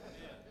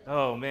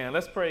Oh, man,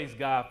 let's praise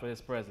God for his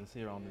presence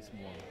here on this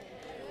morning.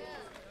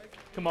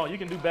 Come on, you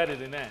can do better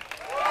than that.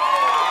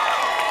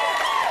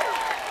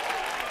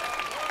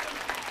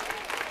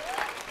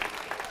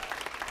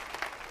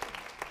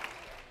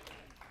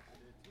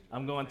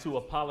 I'm going to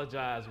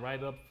apologize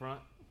right up front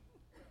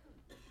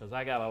because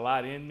I got a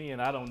lot in me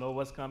and I don't know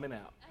what's coming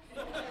out.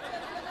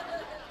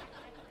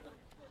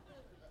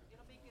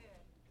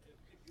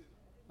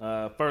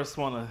 First,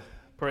 want to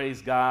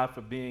praise God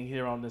for being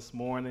here on this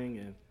morning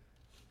and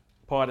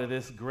part of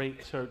this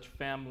great church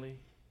family.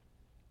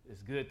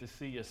 It's good to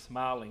see your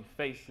smiling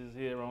faces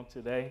here on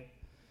today.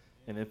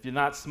 And if you're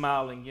not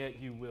smiling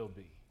yet, you will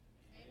be.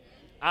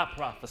 I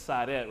prophesy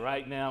that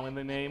right now in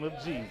the name of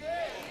Jesus.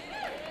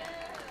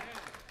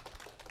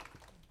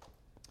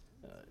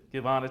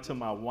 Give honor to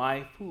my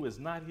wife, who is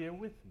not here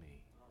with me.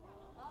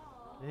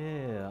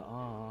 Yeah,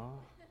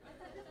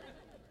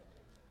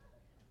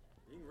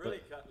 You can really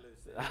cut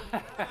loose.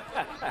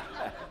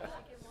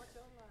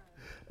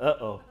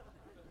 Uh-oh.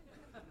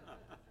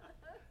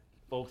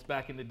 Folks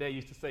back in the day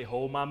used to say,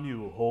 hold my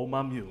mule, hold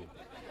my mule.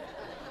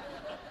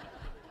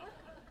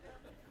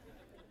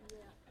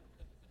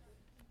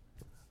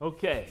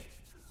 Okay,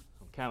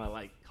 I'm kind of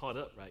like caught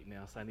up right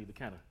now, so I need to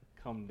kind of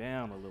come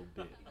down a little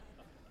bit.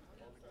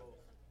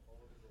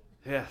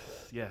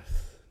 Yes.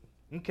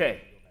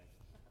 Okay.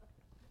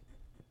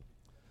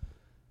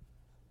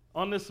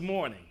 On this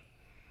morning,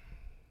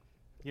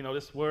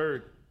 this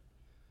word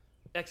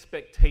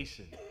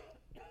expectation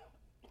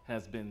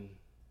has been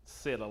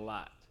said a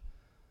lot.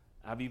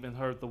 I've even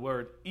heard the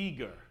word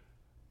eager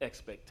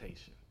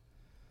expectation.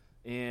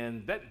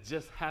 And that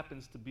just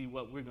happens to be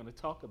what we're going to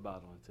talk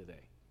about on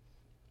today.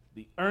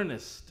 The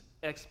earnest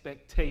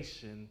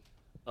expectation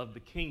of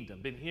the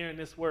kingdom. Been hearing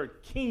this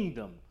word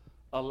kingdom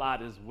a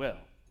lot as well.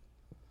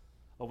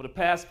 Over the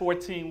past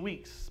 14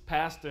 weeks,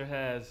 Pastor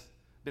has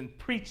been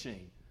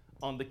preaching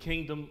on the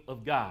kingdom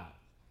of God,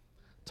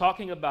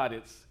 talking about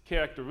its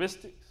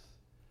characteristics,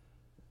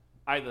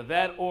 either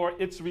that or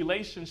its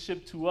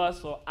relationship to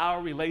us or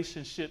our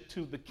relationship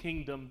to the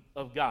kingdom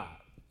of God.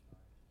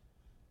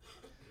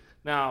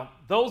 Now,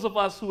 those of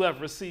us who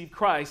have received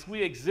Christ,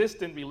 we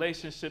exist in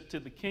relationship to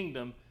the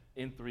kingdom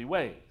in three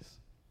ways.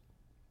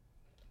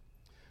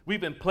 We've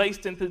been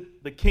placed into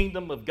the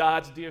kingdom of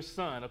God's dear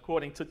Son,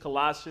 according to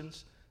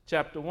Colossians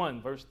chapter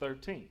 1, verse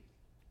 13.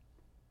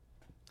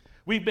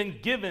 We've been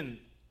given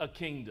a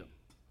kingdom,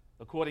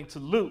 according to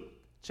Luke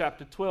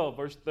chapter 12,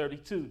 verse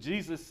 32.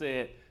 Jesus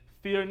said,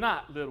 "Fear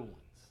not, little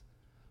ones,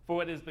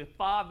 for it is the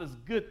Father's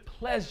good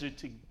pleasure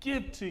to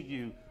give to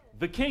you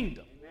the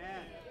kingdom."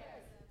 Amen.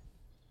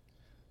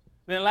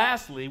 Then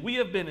lastly, we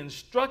have been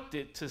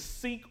instructed to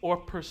seek or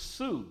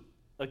pursue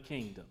a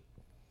kingdom.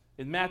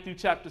 In Matthew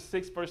chapter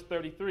 6, verse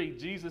 33,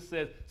 Jesus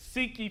says,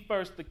 "Seek ye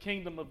first the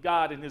kingdom of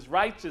God and his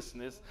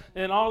righteousness,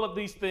 and all of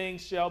these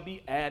things shall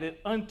be added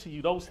unto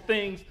you." Those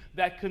things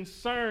that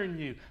concern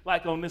you.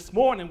 Like on this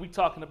morning, we're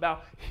talking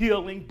about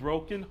healing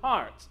broken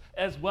hearts,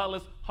 as well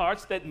as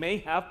hearts that may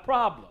have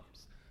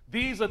problems.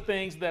 These are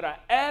things that are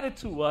added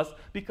to us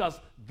because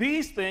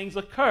these things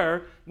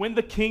occur when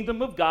the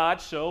kingdom of God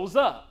shows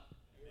up.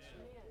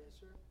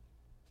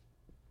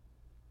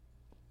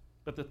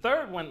 But the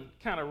third one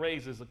kind of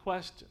raises a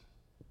question.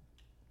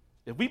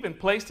 If we've been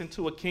placed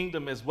into a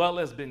kingdom as well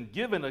as been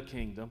given a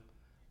kingdom,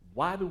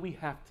 why do we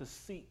have to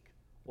seek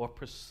or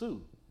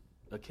pursue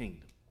a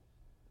kingdom?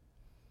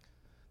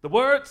 The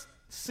word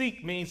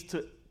seek means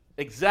to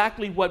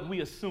exactly what we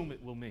assume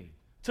it will mean,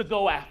 to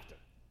go after.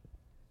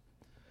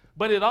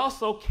 But it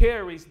also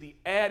carries the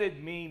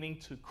added meaning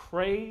to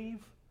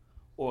crave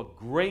or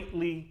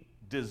greatly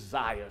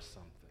desire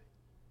something.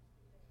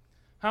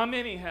 How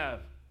many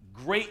have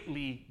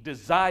greatly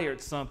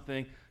desired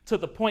something to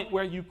the point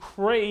where you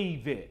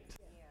crave it?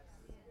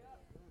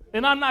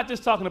 And I'm not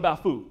just talking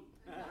about food.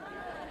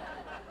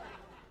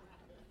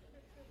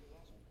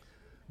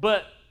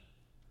 But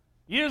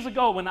years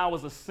ago when I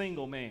was a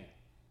single man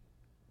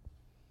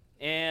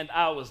and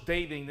I was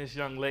dating this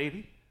young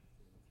lady,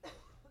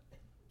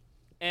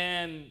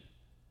 and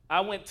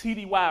I went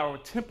TDY, or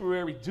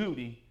temporary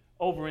duty,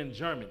 over in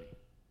Germany.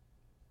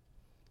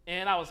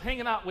 And I was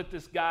hanging out with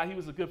this guy. He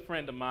was a good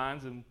friend of mine,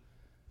 and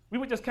we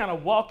were just kind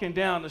of walking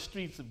down the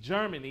streets of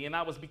Germany, and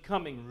I was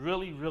becoming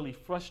really, really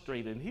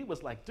frustrated. And he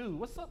was like, "Dude,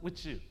 what's up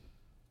with you?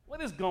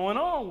 What is going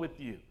on with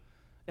you?"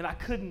 And I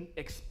couldn't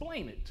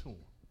explain it to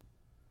him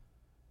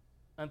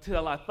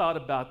until I thought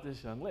about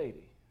this young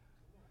lady.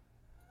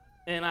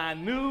 And I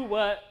knew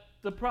what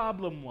the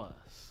problem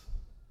was.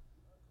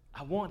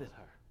 I wanted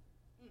her.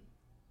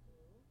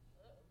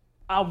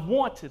 I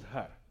wanted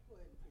her.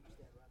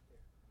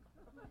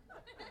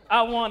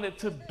 I wanted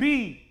to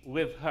be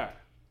with her.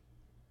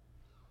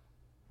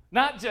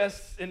 Not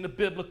just in the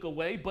biblical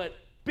way, but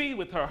be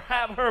with her,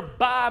 have her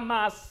by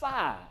my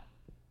side.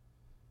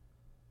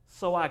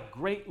 So I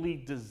greatly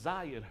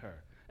desired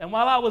her. And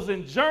while I was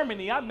in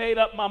Germany, I made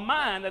up my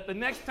mind that the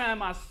next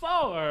time I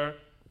saw her,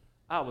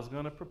 I was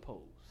going to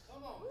propose.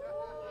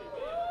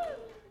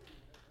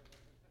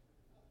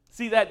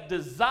 See, that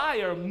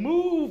desire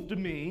moved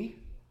me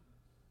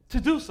to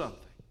do something.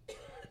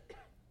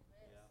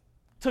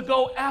 to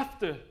go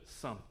after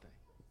something.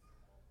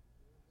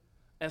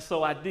 And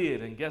so I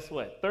did, and guess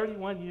what?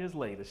 31 years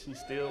later, she's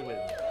still with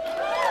me.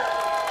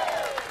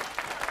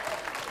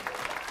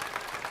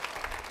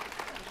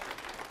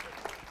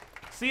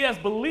 See, as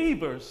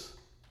believers,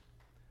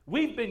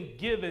 we've been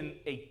given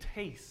a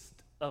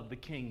taste of the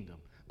kingdom.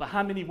 But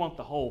how many want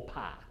the whole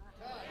pie?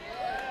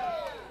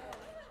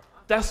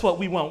 That's what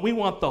we want. We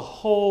want the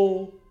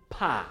whole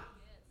pie.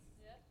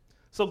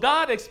 So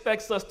God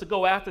expects us to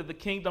go after the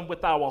kingdom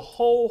with our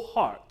whole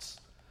hearts,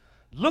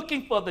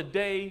 looking for the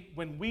day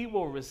when we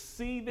will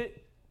receive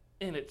it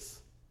in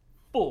its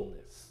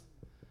fullness.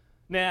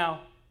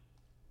 Now,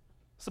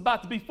 it's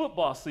about to be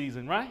football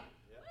season, right?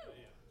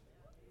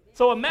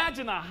 So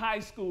imagine a high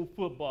school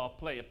football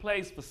player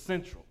plays for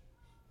Central,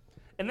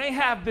 and they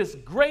have this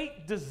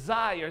great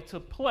desire to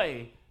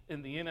play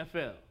in the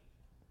NFL.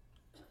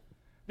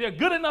 They're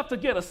good enough to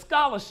get a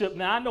scholarship.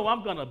 Now, I know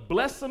I'm going to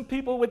bless some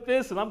people with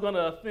this, and I'm going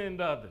to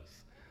offend others.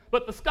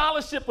 But the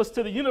scholarship was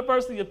to the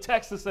University of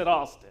Texas at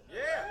Austin.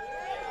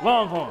 Yeah.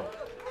 Longhorn.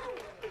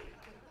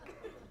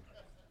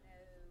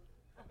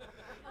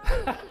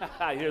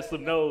 I hear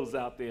some no's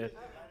out there.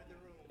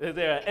 Is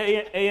there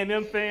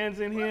A&M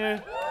fans in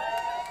here?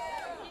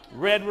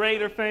 Red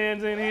Raider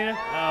fans in here?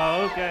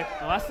 Oh, okay.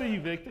 Oh, I see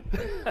you, Victor.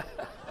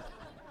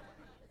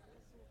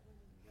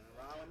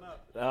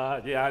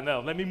 Yeah, I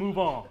know. Let me move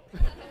on.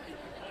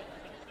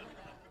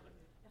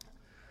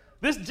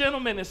 This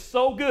gentleman is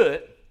so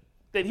good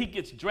that he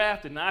gets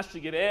drafted. Now, I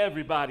should get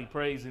everybody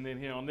praising in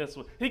here on this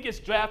one. He gets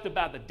drafted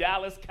by the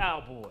Dallas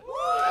Cowboys.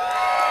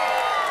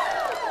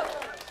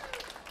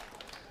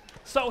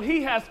 So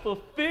he has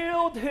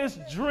fulfilled his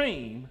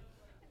dream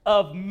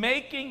of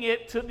making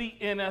it to the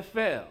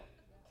NFL.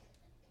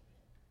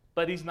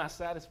 But he's not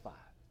satisfied.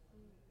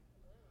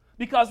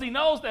 Because he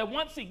knows that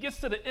once he gets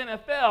to the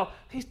NFL,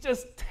 he's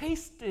just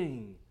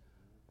tasting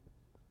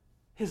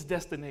his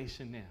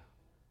destination now.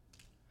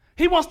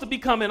 He wants to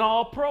become an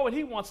all-pro, and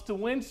he wants to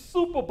win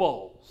Super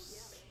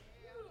Bowls.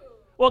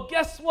 Well,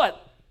 guess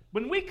what?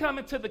 When we come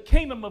into the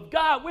kingdom of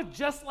God, we're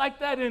just like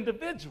that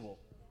individual.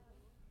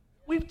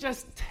 We've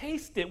just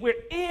tasted.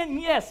 We're in,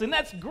 yes, and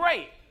that's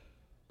great.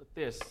 But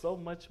there's so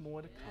much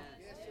more to come.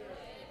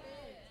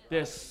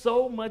 There's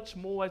so much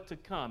more to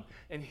come.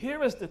 And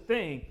here is the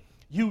thing.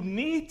 You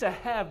need to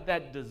have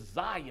that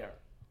desire,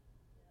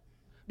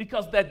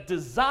 because that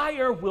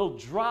desire will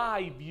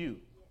drive you.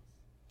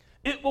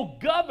 It will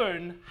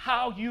govern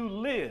how you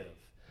live.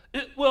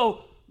 It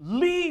will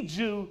lead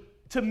you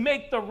to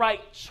make the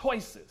right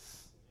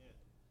choices.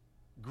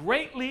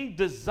 Greatly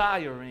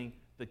desiring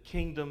the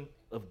kingdom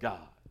of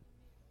God.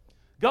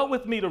 Go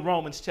with me to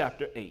Romans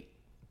chapter 8.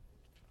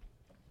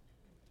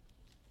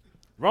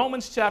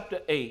 Romans chapter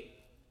 8.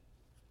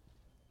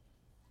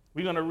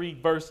 We're going to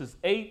read verses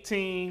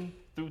 18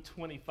 through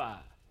 25.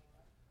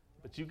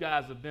 But you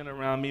guys have been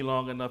around me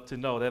long enough to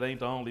know that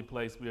ain't the only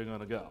place we're going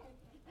to go.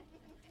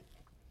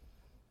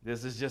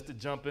 This is just a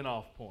jumping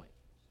off point.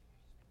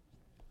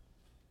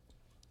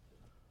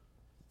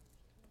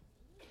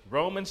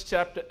 Romans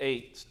chapter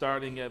 8,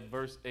 starting at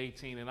verse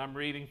 18, and I'm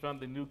reading from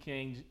the New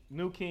King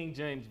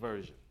James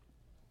Version.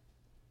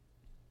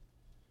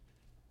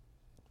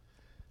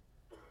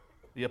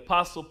 The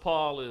Apostle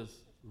Paul has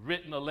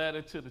written a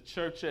letter to the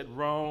church at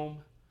Rome.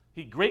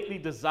 He greatly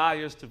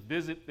desires to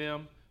visit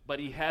them, but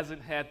he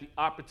hasn't had the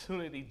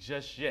opportunity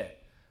just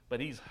yet. But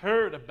he's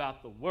heard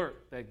about the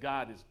work that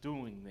God is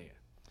doing there.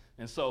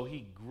 And so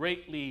he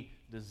greatly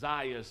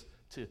desires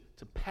to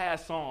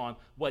pass on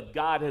what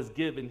God has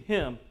given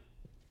him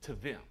to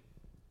them.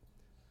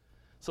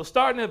 So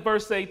starting at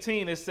verse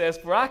 18, it says,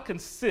 "For I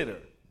consider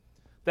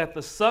that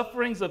the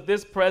sufferings of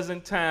this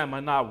present time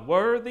are not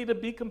worthy to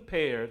be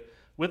compared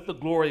with the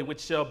glory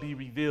which shall be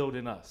revealed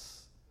in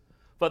us.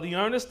 For the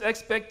earnest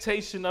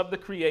expectation of the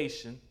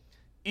creation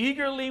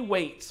eagerly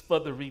waits for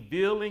the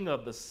revealing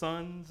of the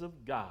sons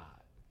of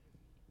God."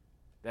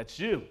 That's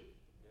you.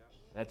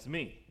 That's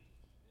me.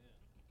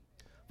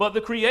 "For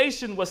the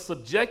creation was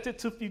subjected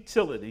to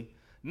futility,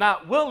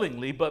 not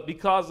willingly, but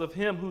because of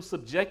him who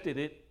subjected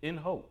it in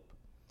hope.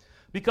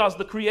 Because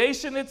the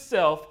creation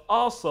itself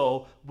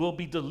also will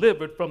be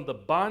delivered from the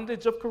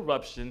bondage of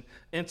corruption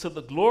into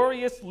the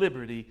glorious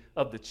liberty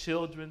of the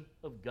children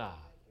of God.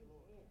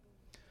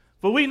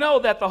 For we know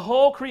that the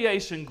whole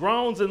creation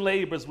groans and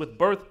labors with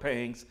birth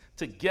pangs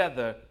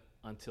together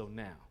until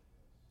now.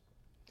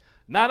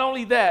 Not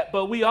only that,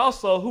 but we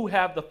also who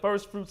have the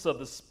first fruits of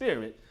the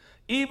Spirit,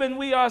 even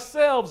we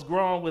ourselves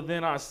groan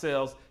within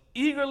ourselves,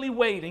 eagerly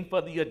waiting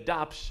for the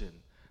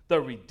adoption, the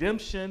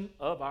redemption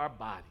of our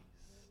bodies.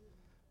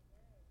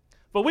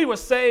 For we were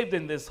saved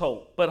in this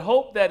hope, but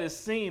hope that is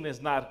seen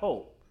is not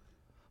hope.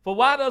 For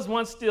why does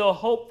one still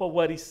hope for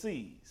what he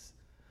sees?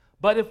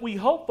 But if we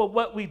hope for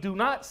what we do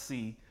not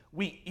see,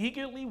 we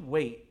eagerly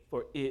wait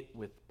for it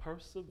with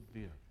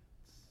perseverance."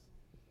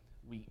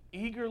 We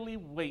eagerly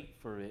wait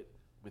for it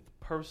with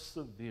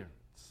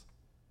perseverance.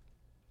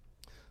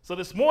 So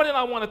this morning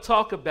I want to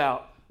talk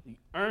about the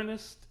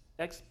earnest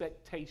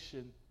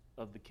expectation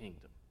of the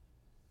kingdom.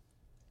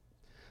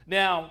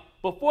 Now,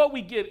 before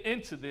we get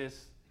into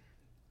this,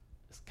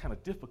 it's kind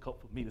of difficult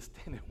for me to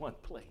stand in one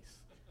place.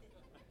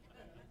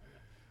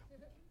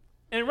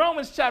 In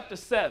Romans chapter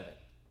 7,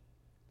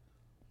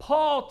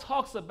 Paul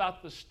talks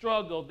about the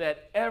struggle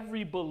that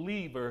every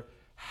believer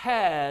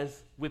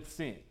has with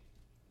sin,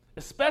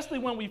 especially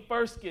when we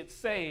first get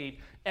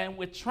saved and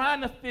we're trying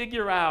to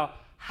figure out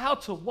how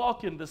to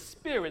walk in the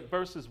Spirit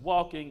versus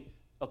walking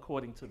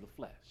according to the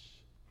flesh.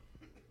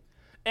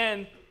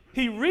 And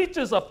he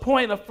reaches a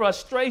point of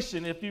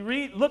frustration. If you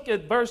look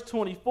at verse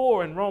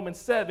 24 in Romans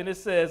 7, it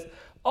says,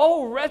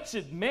 "O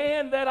wretched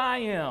man that I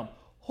am,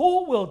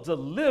 who will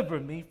deliver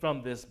me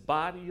from this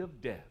body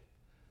of death?"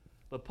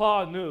 But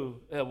Paul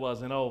knew it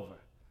wasn't over.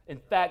 In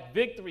fact,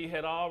 victory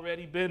had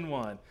already been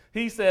won.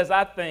 He says,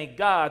 "I thank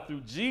God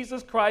through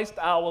Jesus Christ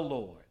our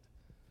Lord."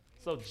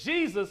 So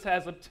Jesus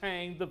has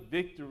obtained the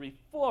victory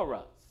for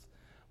us.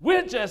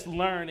 We're just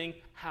learning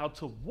how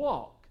to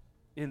walk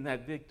in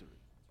that victory.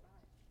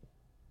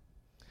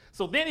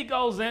 So then he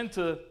goes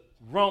into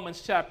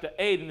Romans chapter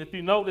 8, and if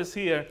you notice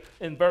here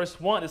in verse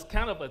 1, it's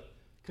kind of a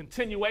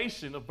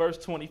continuation of verse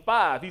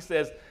 25. He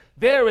says,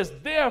 "There is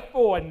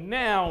therefore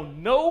now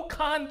no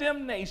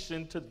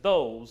condemnation to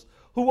those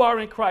who are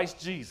in Christ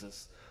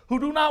Jesus, who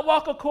do not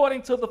walk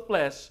according to the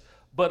flesh,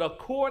 but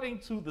according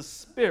to the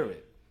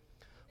Spirit.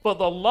 For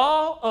the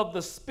law of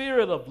the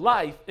Spirit of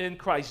life in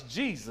Christ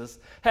Jesus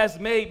has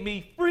made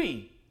me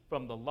free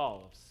from the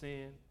law of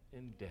sin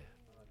and death."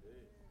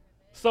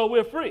 So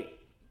we're free.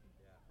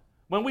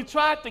 When we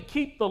try to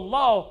keep the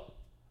law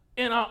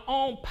in our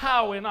own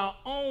power, in our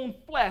own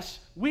flesh,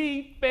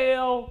 we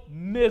fail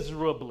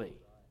miserably.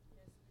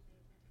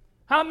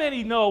 How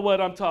many know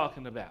what I'm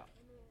talking about?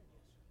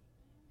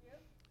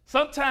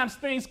 Sometimes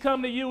things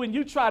come to you and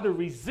you try to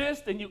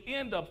resist and you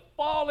end up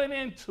falling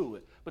into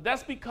it. But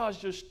that's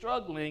because you're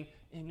struggling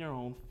in your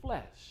own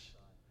flesh.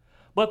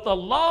 But the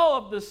law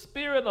of the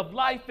Spirit of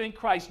life in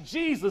Christ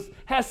Jesus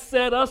has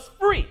set us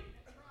free.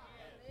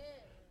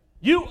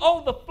 You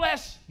owe the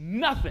flesh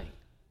nothing.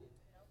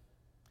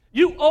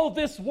 You owe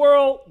this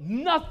world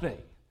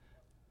nothing.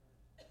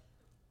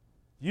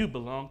 You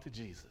belong to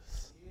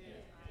Jesus.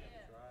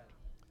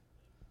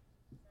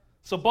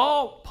 So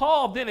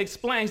Paul then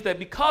explains that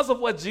because of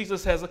what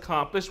Jesus has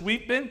accomplished,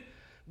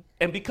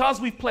 and because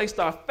we've placed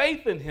our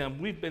faith in him,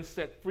 we've been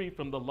set free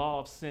from the law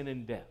of sin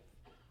and death.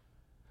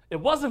 It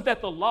wasn't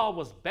that the law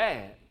was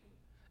bad.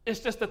 It's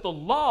just that the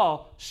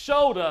law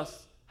showed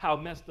us how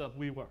messed up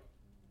we were.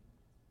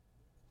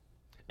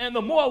 And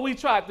the more we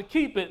tried to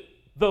keep it,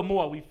 the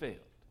more we failed.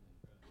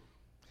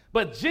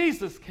 But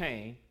Jesus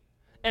came,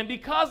 and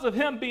because of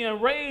him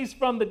being raised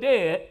from the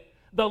dead,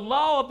 the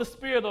law of the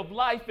Spirit of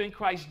life in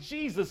Christ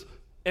Jesus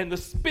and the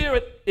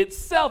Spirit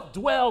itself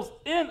dwells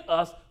in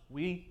us,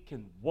 we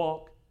can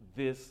walk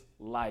this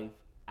life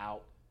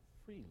out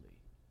freely.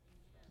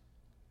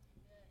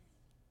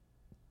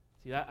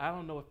 See, I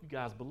don't know if you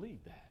guys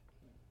believe that.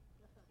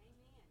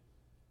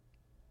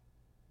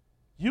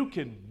 You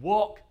can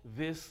walk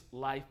this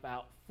life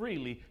out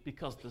freely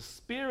because the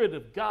Spirit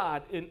of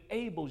God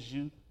enables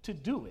you to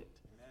do it.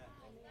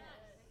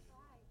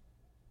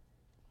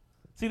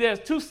 See, there's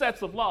two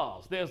sets of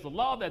laws. There's the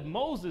law that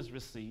Moses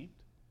received,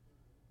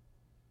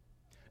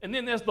 and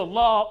then there's the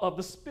law of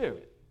the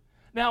Spirit.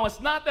 Now, it's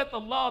not that the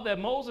law that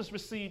Moses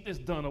received is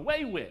done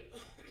away with.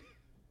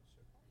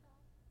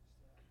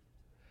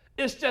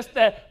 It's just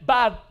that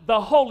by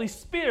the Holy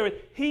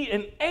Spirit, he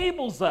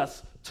enables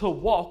us to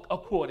walk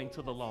according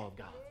to the law of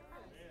God.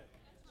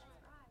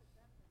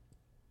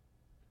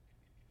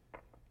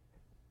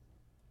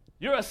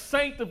 You're a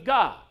saint of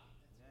God.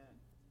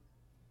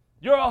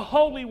 You're a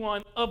holy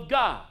one of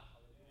God.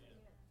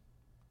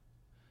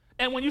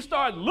 And when you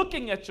start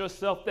looking at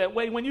yourself that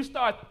way, when you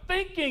start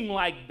thinking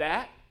like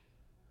that,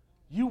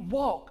 you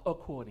walk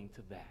according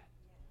to that.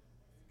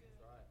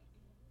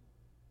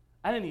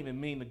 I didn't even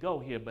mean to go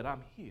here, but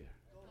I'm here.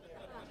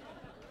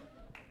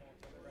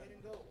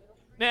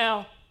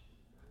 Now,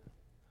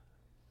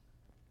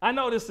 I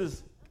know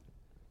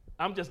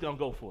I'm just going to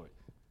go for it.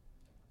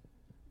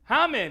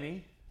 How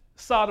many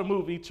saw the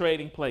movie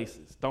Trading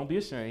Places? Don't be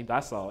ashamed, I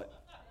saw it.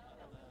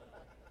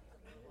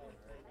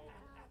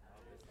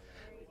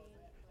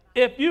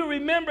 If you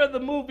remember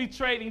the movie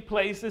Trading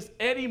Places,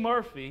 Eddie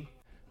Murphy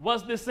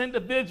was this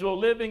individual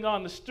living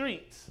on the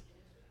streets.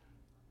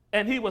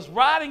 And he was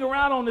riding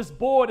around on this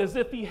board as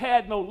if he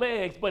had no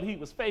legs, but he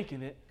was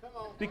faking it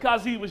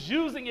because he was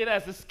using it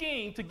as a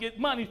scheme to get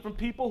money from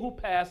people who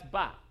passed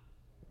by.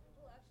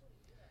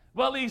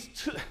 Well,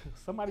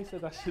 somebody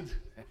says I should do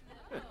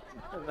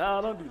that.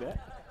 No, don't do that.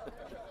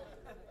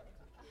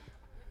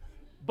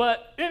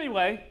 But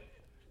anyway,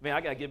 man,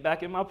 I got to get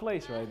back in my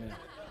place right now.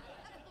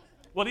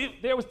 Well,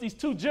 there was these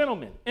two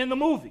gentlemen in the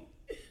movie,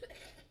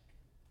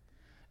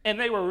 and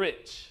they were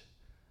rich,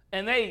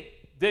 and they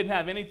didn't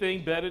have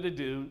anything better to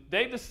do.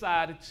 They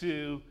decided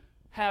to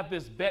have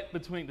this bet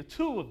between the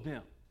two of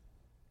them.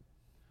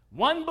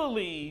 One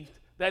believed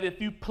that if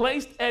you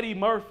placed Eddie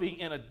Murphy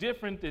in a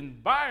different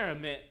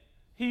environment,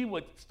 he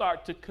would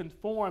start to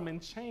conform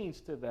and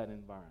change to that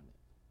environment.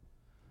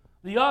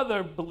 The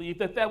other believed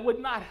that that would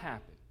not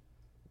happen.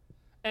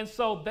 And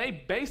so they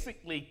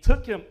basically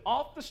took him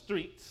off the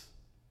streets,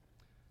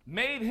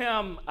 made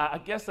him, I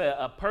guess,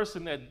 a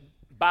person that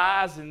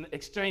buys and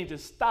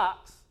exchanges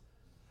stocks.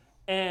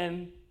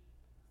 And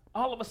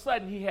all of a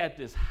sudden, he had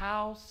this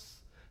house.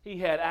 He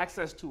had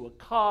access to a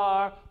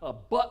car, a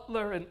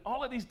butler, and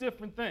all of these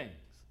different things.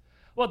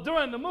 Well,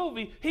 during the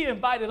movie, he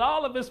invited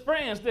all of his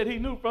friends that he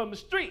knew from the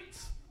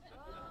streets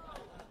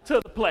to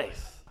the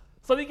place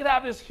so he could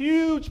have this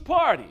huge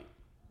party.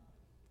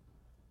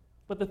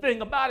 But the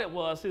thing about it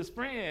was his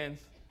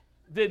friends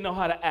didn't know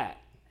how to act.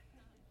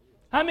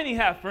 How many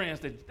have friends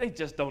that they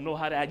just don't know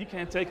how to act? You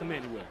can't take them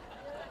anywhere.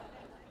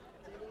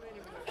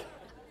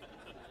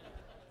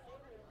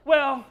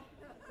 Well,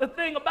 the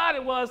thing about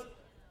it was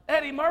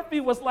Eddie Murphy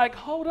was like,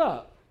 hold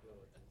up.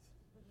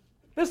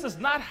 This is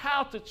not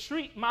how to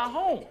treat my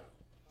home.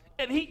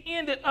 And he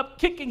ended up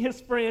kicking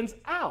his friends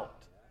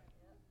out.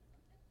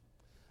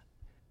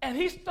 And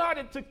he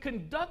started to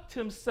conduct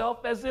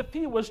himself as if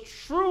he was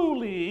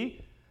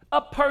truly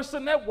a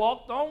person that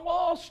walked on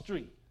Wall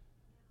Street.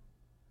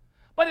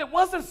 But it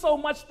wasn't so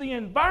much the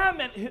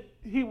environment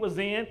he was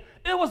in,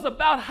 it was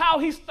about how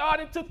he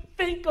started to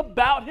think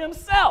about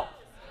himself,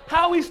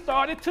 how he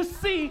started to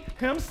see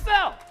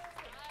himself.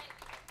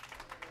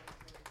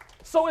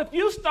 So if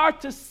you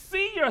start to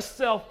see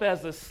yourself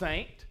as a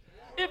saint,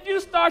 if you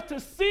start to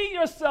see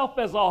yourself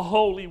as a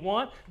holy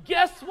one,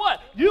 guess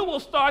what? You will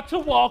start to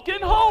walk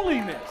in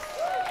holiness.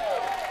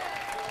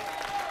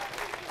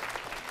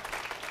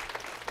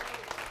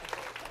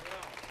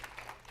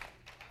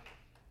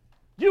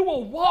 You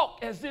will walk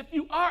as if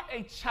you are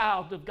a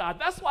child of God.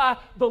 That's why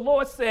the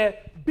Lord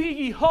said, be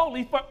ye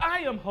holy, for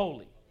I am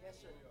holy.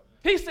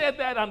 He said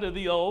that under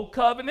the old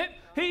covenant.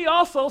 He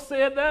also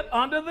said that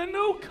under the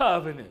new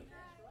covenant.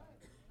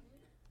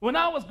 When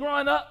I was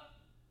growing up,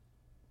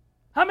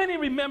 how many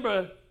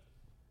remember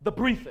the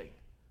briefing?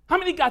 How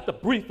many got the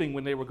briefing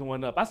when they were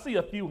growing up? I see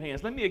a few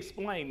hands. Let me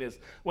explain this.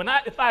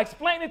 If I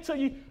explain it to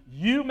you,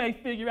 you may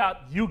figure out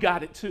you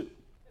got it too.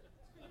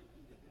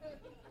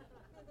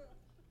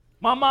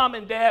 My mom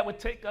and dad would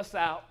take us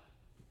out,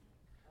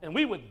 and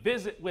we would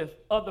visit with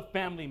other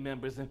family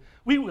members, and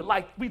we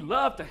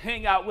loved to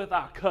hang out with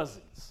our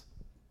cousins.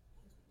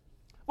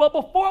 Well,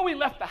 before we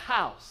left the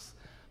house,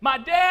 my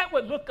dad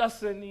would look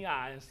us in the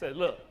eye and say,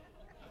 look,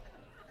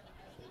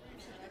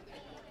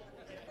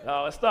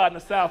 oh, it's starting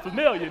to sound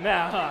familiar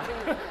now,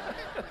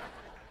 huh?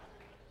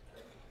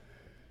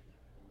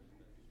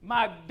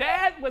 My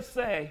dad would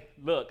say,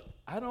 look,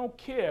 I don't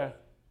care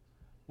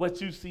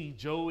what you see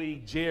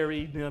Joey,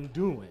 Jerry, them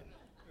doing.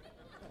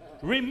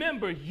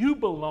 Remember, you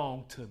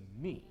belong to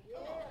me.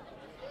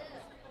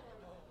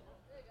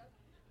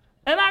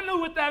 And I knew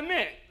what that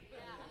meant.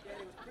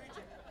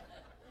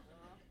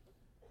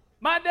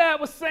 My dad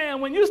was saying,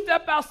 when you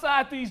step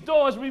outside these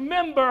doors,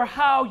 remember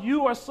how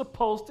you are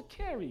supposed to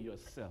carry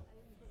yourself.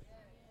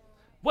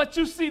 What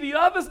you see the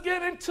others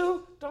get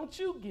into, don't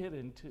you get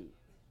into.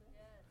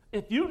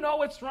 If you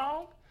know it's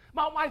wrong,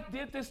 my wife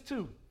did this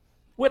too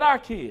with our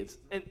kids.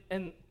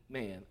 And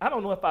man, I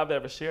don't know if I've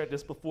ever shared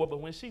this before, but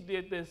when she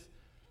did this,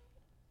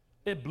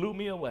 it blew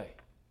me away.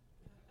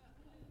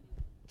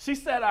 She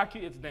sat our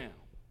kids down,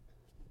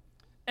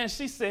 and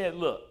she said,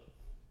 look,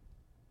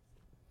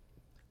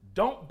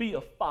 don't be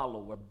a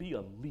follower, be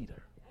a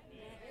leader.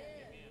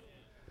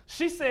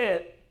 She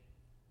said,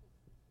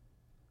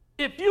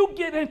 if you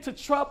get into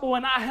trouble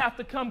and I have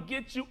to come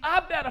get you, I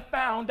better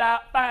find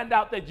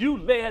out that you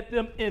led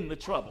them in the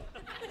trouble.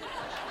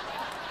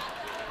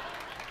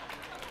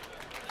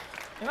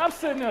 And I'm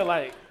sitting there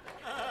like,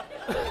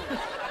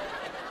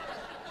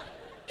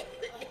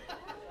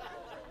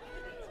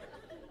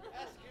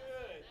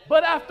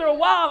 but after a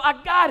while,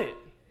 I got it.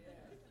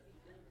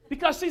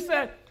 Because she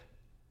said,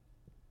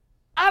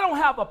 I don't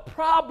have a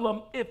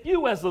problem if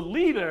you as a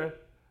leader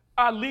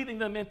are leading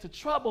them into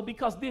trouble,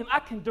 because then I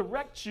can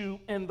direct you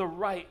in the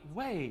right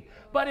way.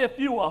 But if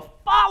you're a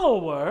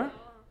follower,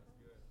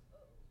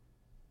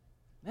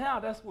 now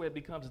that's where it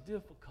becomes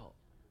difficult,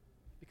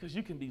 because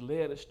you can be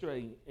led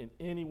astray in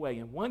any way.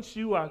 And once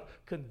you are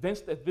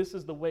convinced that this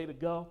is the way to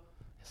go,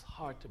 it's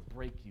hard to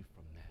break you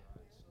from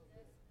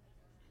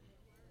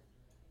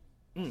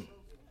that.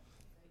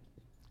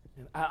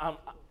 And I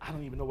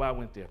don't even know why I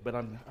went there, but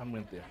I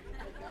went there.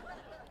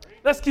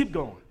 Let's keep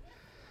going.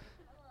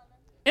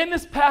 In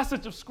this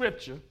passage of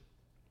Scripture,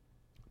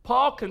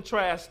 Paul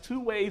contrasts two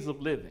ways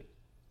of living: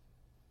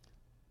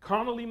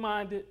 carnally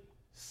minded,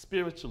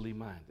 spiritually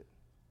minded.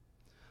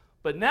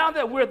 But now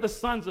that we're the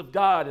sons of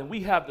God and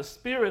we have the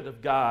Spirit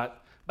of God,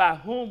 by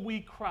whom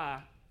we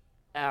cry,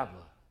 Abba,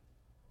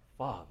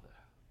 Father,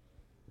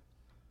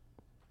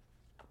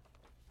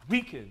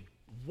 we can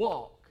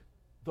walk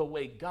the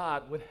way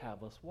God would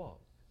have us walk.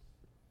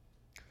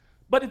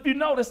 But if you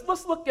notice,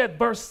 let's look at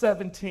verse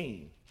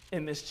 17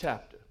 in this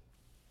chapter.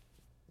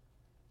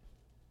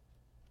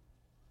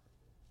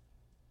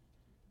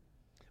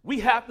 We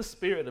have the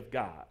Spirit of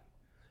God.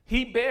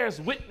 He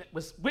bears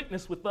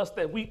witness with us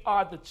that we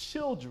are the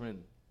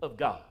children of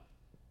God.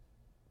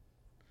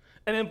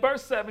 And in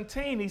verse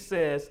 17, he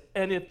says,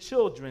 and if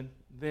children,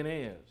 then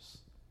heirs.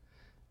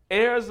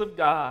 heirs of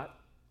God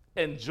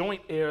and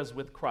joint heirs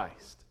with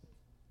Christ,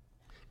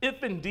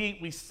 if indeed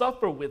we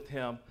suffer with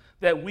him,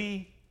 that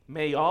we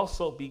may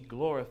also be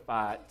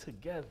glorified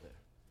together.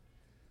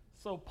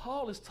 So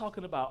Paul is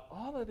talking about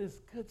all of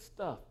this good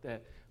stuff,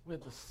 that we're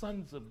the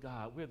sons of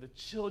God, we're the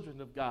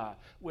children of God,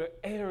 we're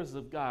heirs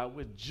of God,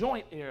 we're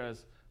joint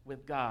heirs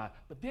with God.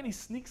 But then he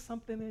sneaks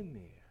something in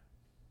there,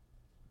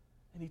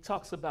 and he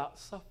talks about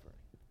suffering.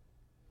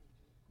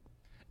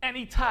 And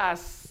he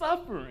ties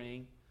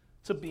suffering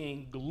to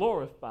being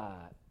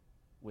glorified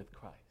with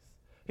Christ.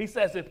 He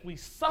says if we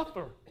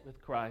suffer with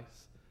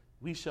Christ,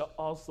 we shall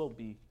also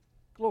be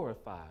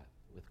glorified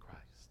with Christ.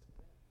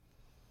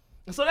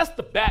 And so that's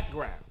the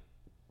background.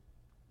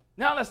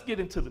 Now let's get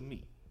into the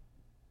meat.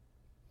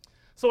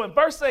 So in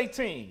verse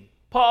 18,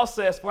 Paul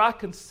says, "For I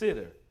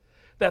consider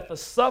that the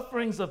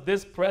sufferings of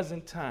this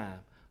present time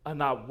are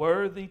not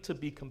worthy to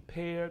be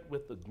compared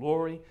with the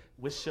glory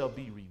which shall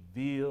be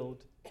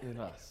revealed in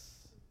us."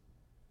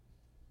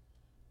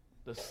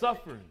 The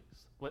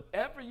sufferings,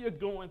 whatever you're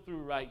going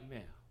through right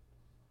now,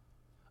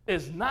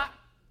 is not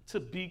to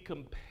be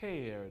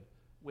compared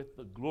with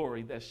the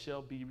glory that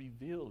shall be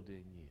revealed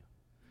in you.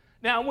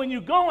 Now, when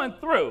you're going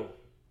through,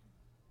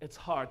 it's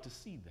hard to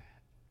see that.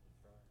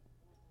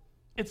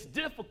 It's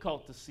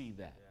difficult to see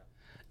that.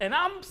 And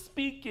I'm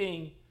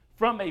speaking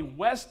from a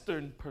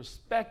Western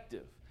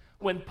perspective.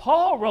 When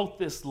Paul wrote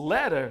this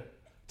letter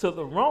to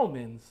the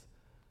Romans,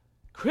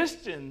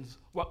 Christians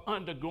were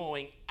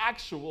undergoing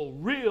actual,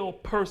 real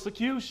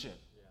persecution.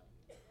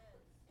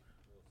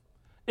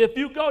 If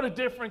you go to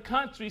different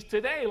countries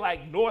today,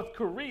 like North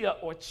Korea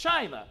or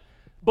China,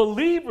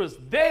 believers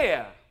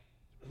there,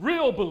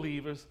 real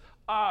believers,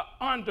 are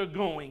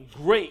undergoing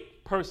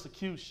great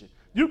persecution.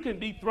 You can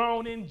be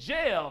thrown in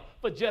jail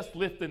for just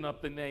lifting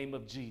up the name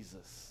of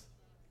Jesus.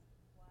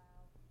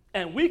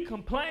 And we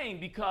complain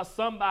because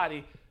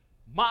somebody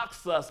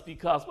mocks us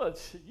because, well,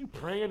 you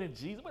praying in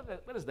Jesus?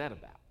 What is that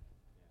about?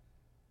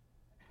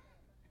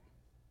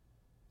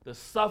 The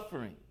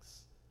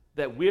sufferings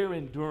that we're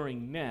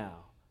enduring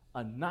now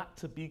are not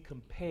to be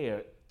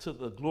compared to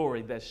the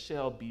glory that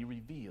shall be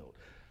revealed.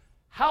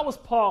 How was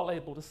Paul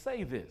able to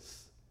say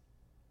this?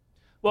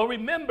 Well,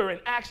 remember in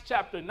Acts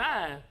chapter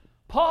 9,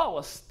 Paul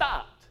was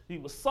stopped. He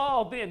was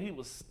Saul then. He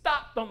was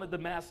stopped on the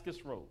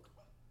Damascus road.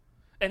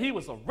 And he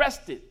was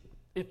arrested,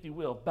 if you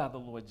will, by the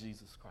Lord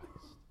Jesus Christ.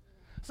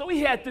 So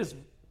he had this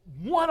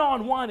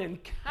one-on-one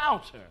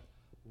encounter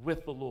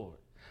with the Lord.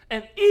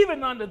 And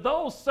even under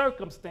those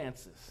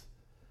circumstances,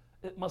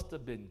 it must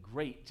have been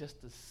great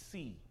just to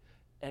see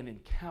and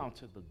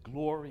encounter the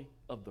glory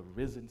of the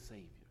risen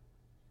Savior.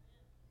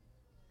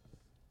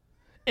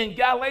 In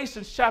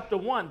Galatians chapter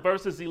 1,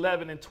 verses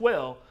 11 and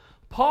 12,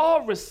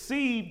 Paul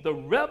received the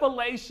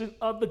revelation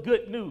of the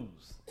good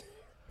news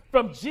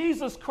from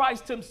Jesus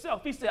Christ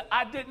himself. He said,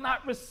 "I did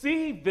not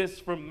receive this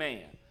from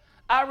man.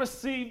 I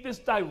received this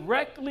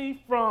directly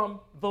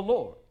from the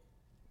Lord."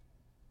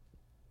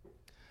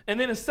 And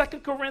then in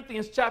 2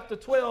 Corinthians chapter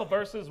 12,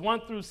 verses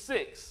 1 through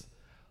 6,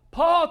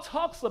 Paul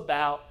talks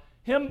about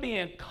him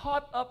being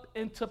caught up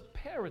into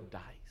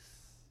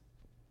paradise.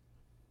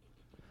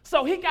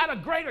 So he got a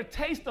greater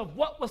taste of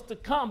what was to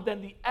come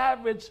than the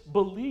average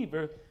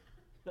believer,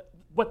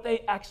 what they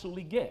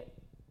actually get.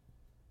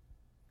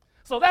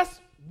 So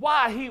that's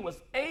why he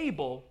was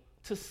able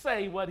to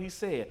say what he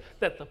said,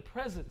 that the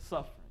present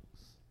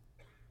sufferings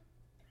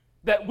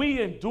that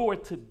we endure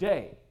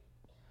today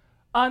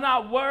are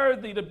not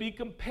worthy to be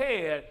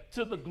compared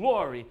to the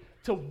glory,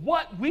 to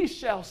what we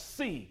shall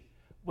see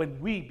when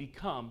we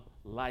become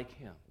like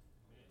him.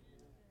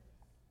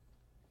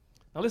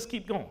 Now let's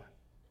keep going.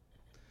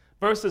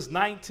 Verses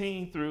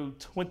 19 through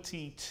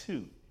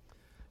 22.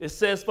 It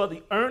says, "For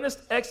the earnest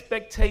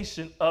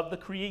expectation of the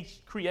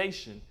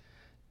creation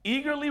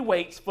eagerly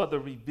waits for the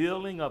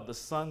revealing of the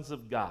sons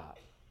of God.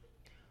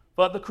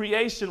 For the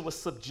creation was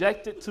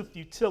subjected to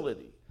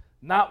futility,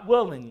 not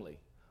willingly,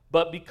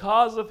 but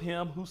because of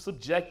him who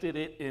subjected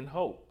it in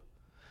hope.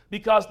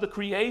 Because the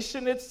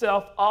creation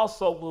itself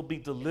also will be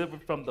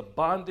delivered from the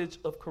bondage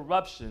of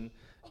corruption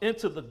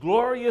into the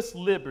glorious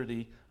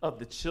liberty of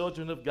the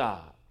children of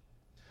God.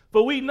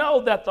 For we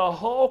know that the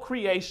whole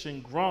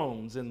creation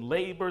groans and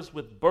labors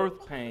with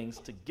birth pangs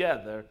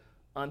together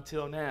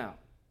until now."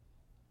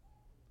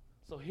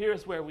 So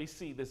here's where we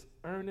see this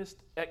earnest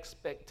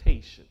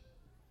expectation.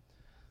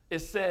 It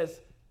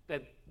says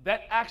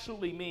that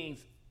actually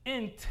means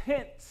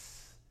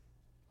intense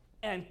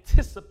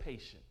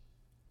anticipation.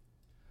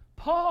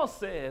 Paul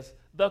says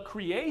the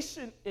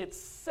creation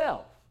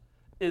itself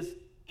is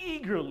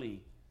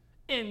eagerly,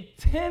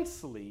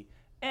 intensely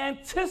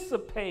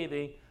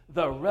anticipating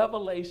the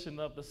revelation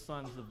of the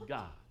sons of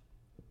God.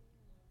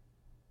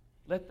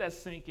 Let that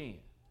sink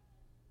in.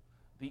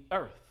 The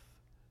earth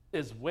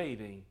is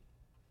waiting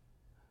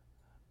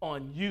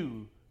on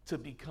you to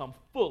become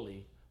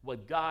fully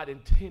what God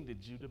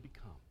intended you to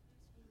become.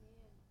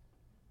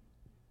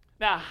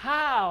 Now,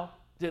 how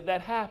did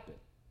that happen?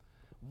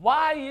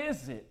 Why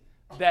is it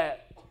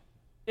that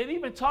it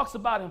even talks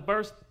about in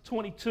verse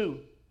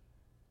 22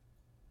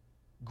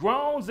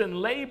 groans and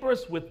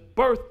labors with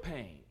birth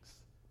pains.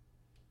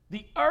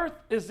 The earth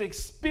is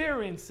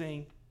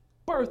experiencing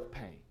birth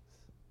pains.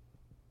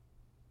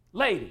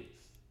 Ladies,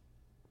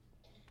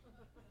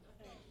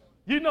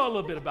 you know a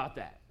little bit about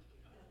that.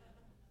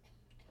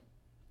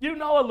 You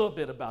know a little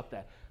bit about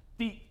that.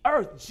 The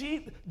earth,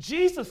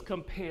 Jesus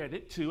compared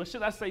it to, or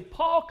should I say,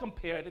 Paul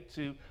compared it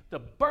to the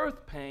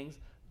birth pains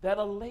that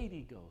a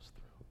lady goes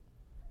through.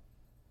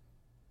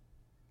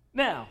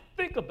 Now,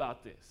 think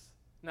about this.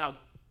 Now,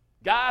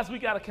 guys, we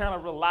got to kind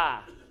of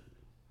rely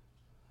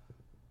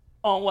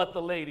on what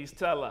the ladies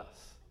tell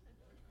us.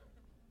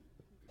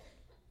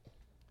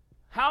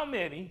 How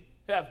many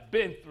have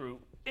been through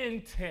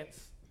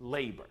intense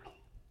labor?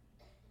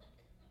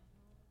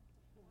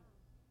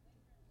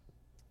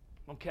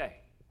 Okay.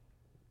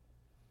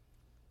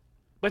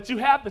 But you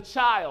have the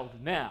child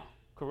now,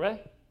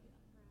 correct?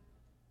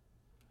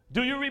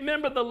 Do you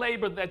remember the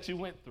labor that you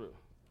went through?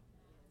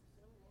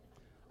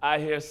 I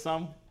hear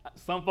some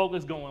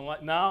folks going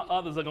like, now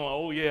others are going,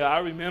 oh yeah, I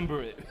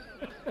remember it.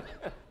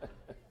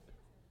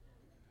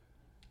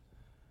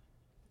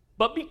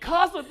 But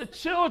because of the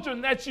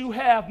children that you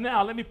have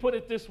now, let me put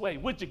it this way,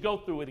 would you go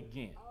through it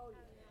again?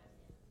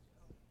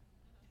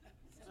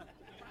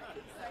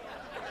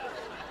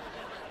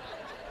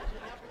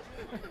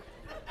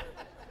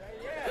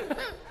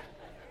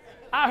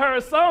 I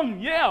heard some,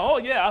 yeah, oh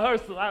yeah, I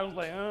heard some. I was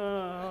like,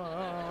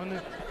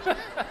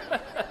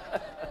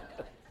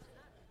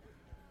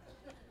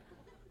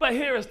 But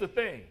here is the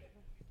thing.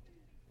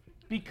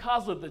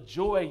 Because of the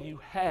joy you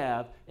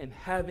have in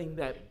having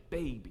that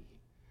baby,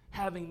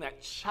 having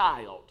that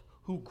child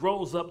who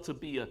grows up to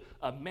be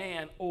a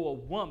man or a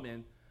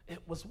woman, it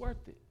was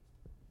worth it.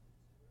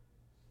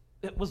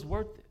 It was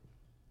worth it.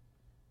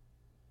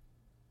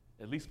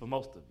 At least for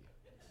most of you.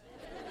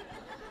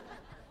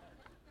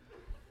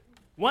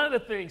 One of the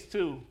things,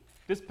 too,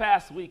 this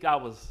past week I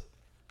was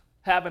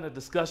having a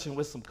discussion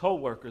with some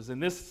coworkers,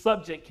 and this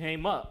subject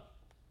came up.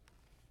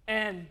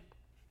 And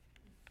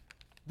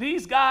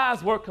these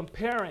guys were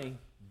comparing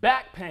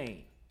back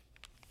pain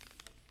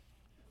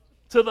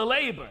to the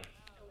labor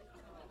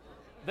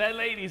that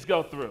ladies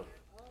go through.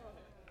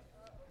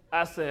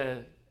 I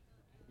said,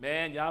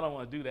 man, y'all don't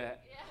want to do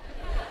that.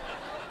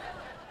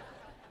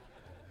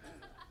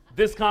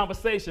 This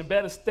conversation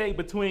better stay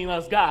between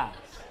us guys.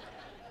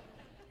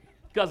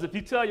 Because if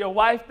you tell your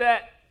wife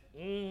that,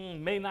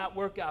 may not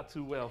work out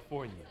too well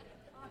for you.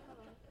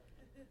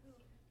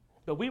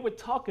 But we were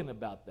talking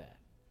about that.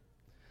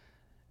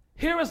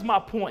 Here is my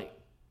point.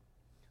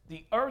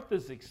 The earth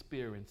is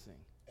experiencing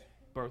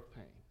birth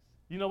pains.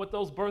 You know what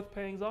those birth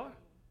pains are?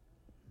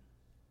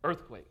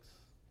 Earthquakes,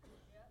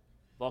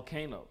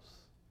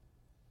 volcanoes,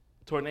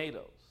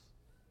 tornadoes,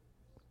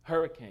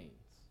 hurricanes,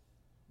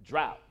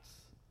 droughts,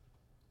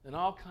 and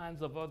all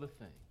kinds of other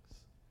things.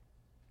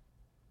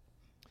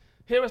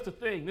 Here is the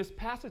thing. This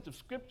passage of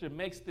Scripture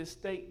makes this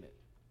statement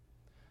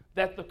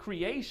that the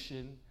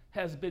creation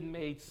has been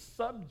made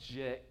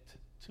subject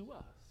to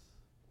us.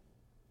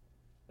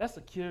 That's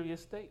a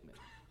curious statement.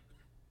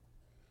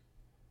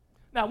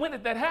 Now, when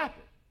did that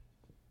happen?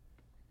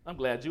 I'm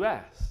glad you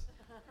asked.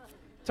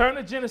 Turn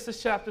to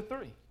Genesis chapter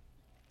 3.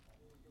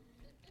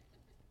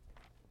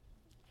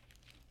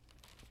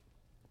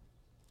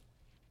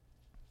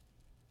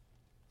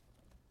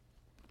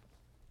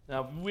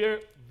 Now,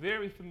 we're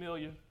very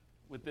familiar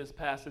with this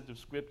passage of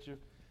Scripture.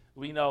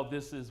 We know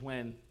this is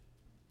when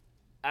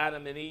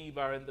Adam and Eve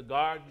are in the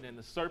garden and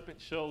the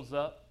serpent shows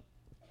up,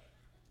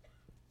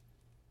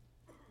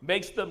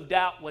 makes them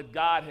doubt what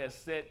God has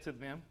said to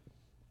them,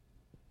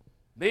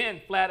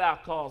 then flat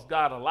out calls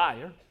God a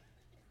liar,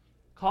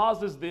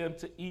 causes them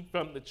to eat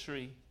from the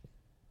tree,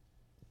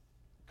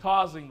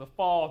 causing the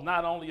fall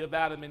not only of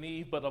Adam and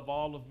Eve, but of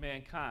all of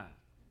mankind.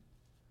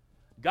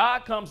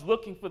 God comes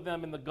looking for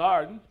them in the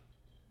garden.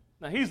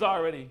 Now,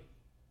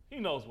 he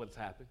knows what's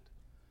happened.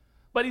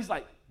 But he's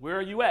like, where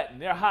are you at?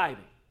 And they're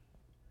hiding.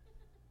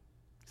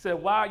 He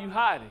said, why are you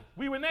hiding?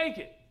 We were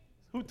naked.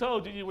 Who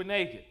told you were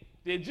naked?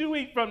 Did you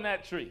eat from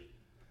that tree?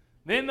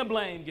 Then the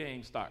blame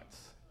game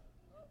starts.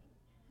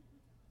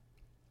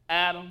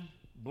 Adam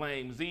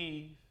blames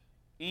Eve.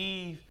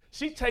 Eve,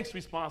 she takes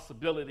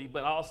responsibility,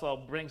 but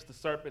also brings the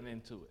serpent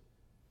into it.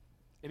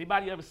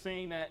 Anybody ever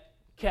seen that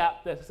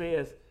cap that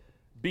says,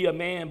 be a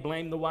man,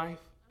 blame the wife?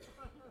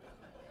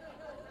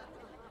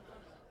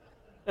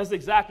 That's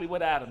exactly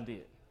what Adam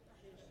did.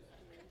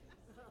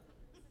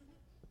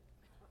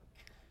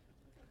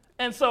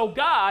 And so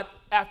God,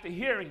 after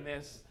hearing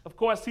this, of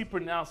course, he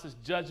pronounces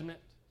judgment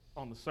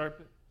on the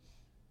serpent,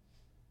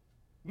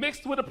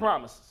 mixed with the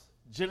promises.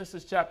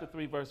 Genesis chapter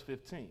 3, verse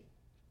 15.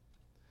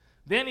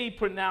 Then he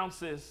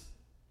pronounces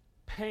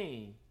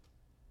pain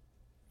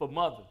for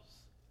mothers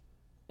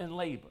in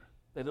labor,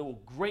 that it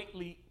will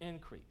greatly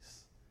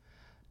increase.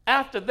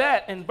 After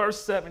that, in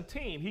verse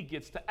 17, he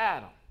gets to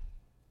Adam.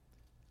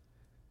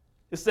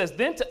 It says,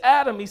 then to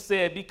Adam he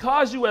said,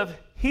 because you have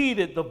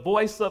heeded the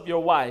voice of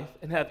your wife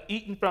and have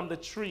eaten from the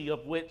tree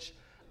of which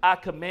I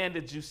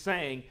commanded you,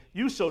 saying,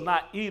 you shall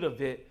not eat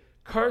of it,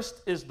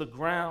 cursed is the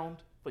ground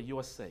for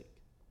your sake.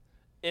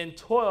 In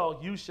toil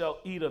you shall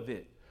eat of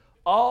it.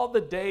 All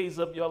the days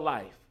of your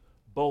life,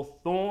 both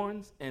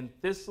thorns and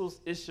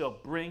thistles it shall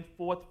bring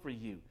forth for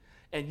you.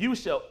 And you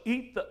shall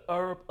eat the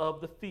herb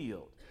of the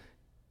field.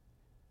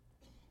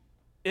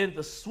 In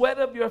the sweat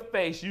of your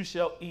face you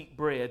shall eat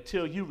bread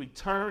till you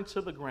return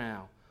to the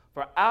ground.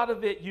 For out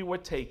of it you were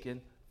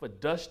taken, for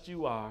dust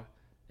you are,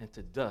 and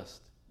to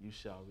dust you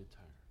shall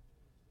return.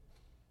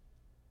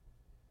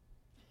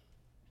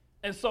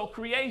 And so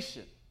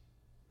creation,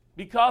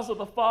 because of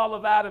the fall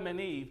of Adam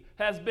and Eve,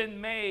 has been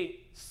made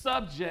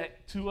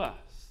subject to us.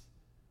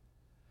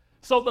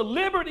 So the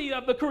liberty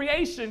of the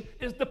creation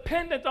is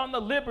dependent on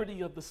the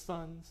liberty of the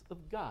sons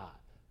of God.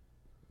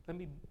 Let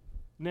me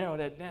narrow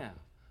that down.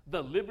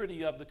 The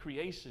liberty of the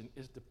creation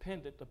is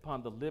dependent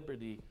upon the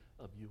liberty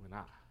of you and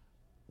I.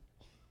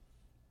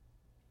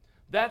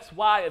 That's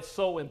why it's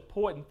so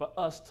important for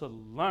us to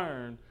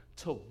learn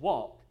to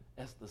walk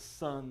as the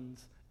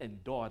sons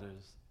and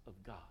daughters of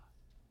God.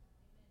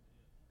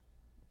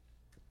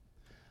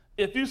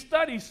 If you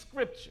study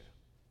Scripture,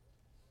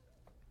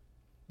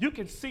 you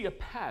can see a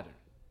pattern.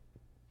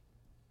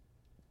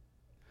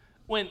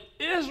 When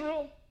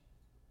Israel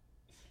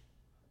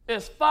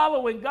is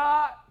following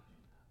God,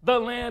 the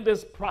land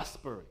is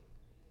prospering.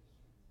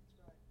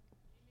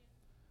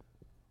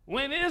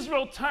 When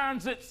Israel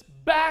turns its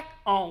back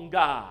on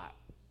God,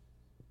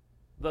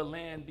 the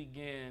land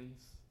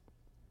begins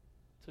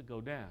to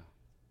go down.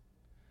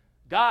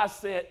 God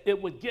said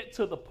it would get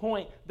to the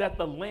point that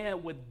the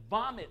land would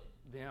vomit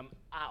them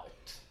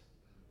out.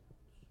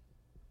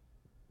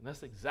 And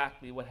that's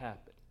exactly what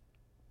happened.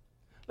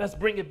 Let's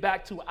bring it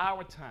back to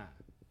our time.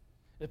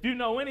 If you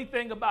know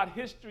anything about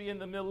history in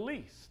the Middle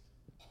East,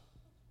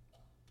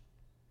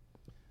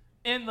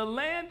 in the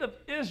land of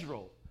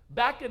Israel,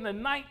 back in the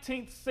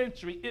 19th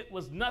century, it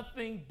was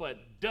nothing but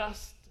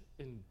dust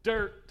and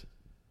dirt.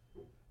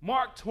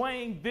 Mark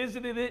Twain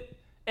visited it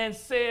and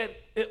said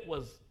it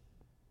was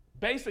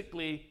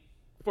basically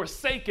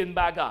forsaken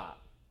by God.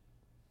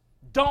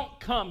 Don't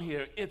come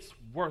here, it's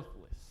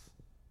worthless.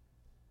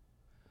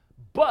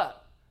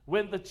 But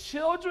when the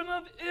children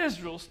of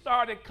Israel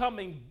started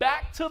coming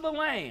back to the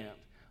land,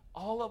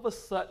 all of a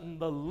sudden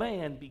the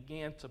land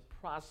began to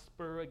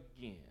prosper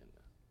again.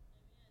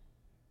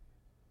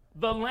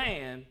 The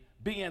land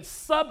being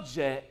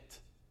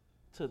subject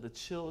to the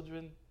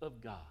children of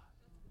God.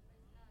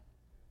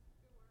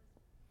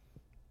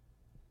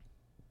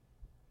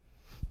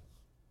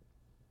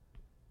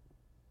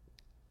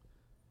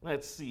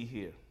 Let's see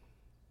here.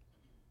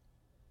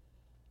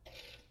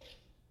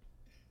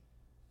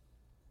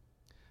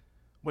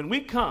 When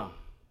we come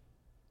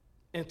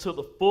into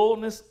the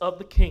fullness of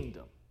the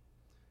kingdom,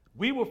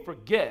 we will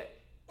forget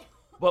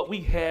what we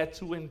had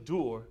to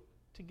endure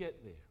to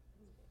get there.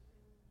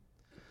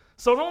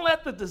 So don't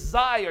let the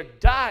desire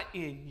die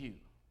in you.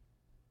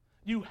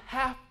 You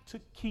have to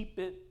keep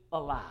it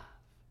alive.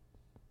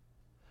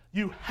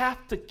 You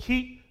have to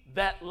keep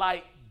that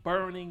light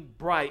burning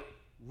bright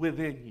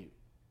within you.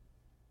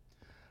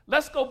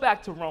 Let's go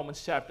back to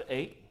Romans chapter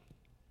 8.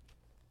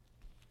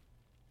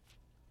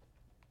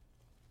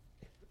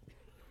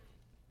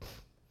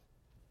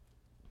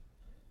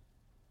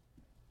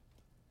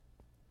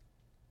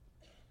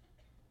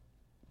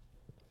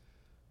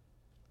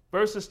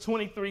 Verses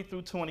 23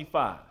 through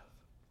 25.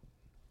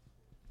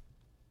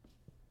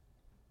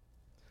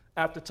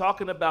 After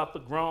talking about the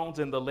groans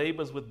and the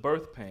labors with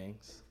birth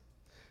pangs,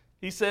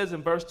 he says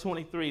in verse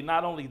 23,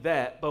 not only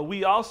that, but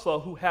we also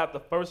who have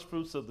the first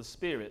fruits of the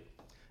Spirit,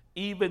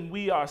 even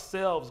we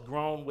ourselves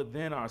groan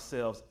within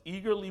ourselves,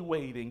 eagerly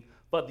waiting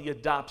for the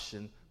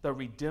adoption, the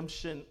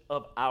redemption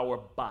of our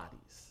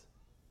bodies.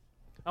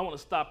 I want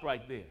to stop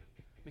right there,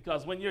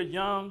 because when you're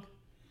young,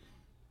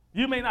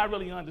 you may not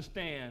really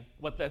understand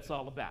what that's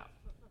all about.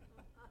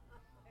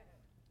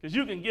 Because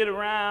you can get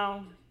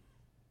around,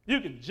 you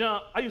can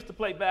jump. I used to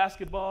play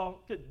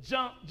basketball, could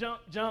jump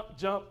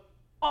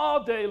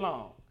all day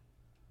long.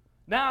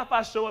 Now if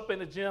I show up in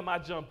the gym, I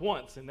jump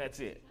once and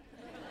that's it.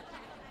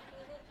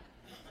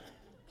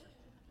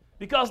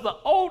 Because the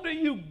older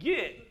you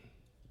get,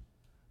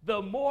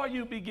 the more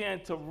you begin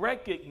to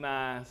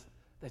recognize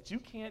that you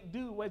can't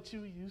do what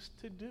you used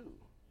to do.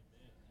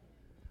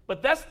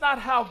 But that's not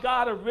how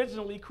God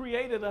originally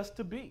created us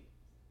to be.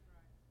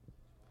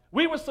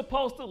 We were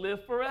supposed to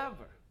live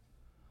forever.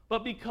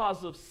 But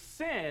because of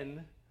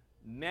sin,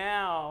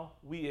 now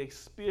we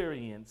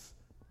experience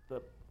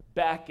the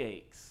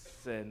backaches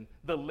and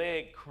the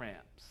leg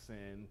cramps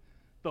and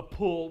the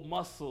pulled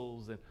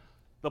muscles and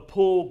the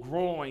pulled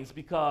groins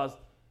because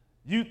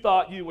you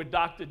thought you were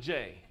Dr.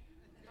 J.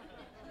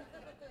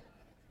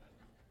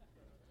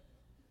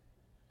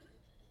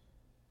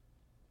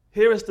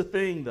 Here is the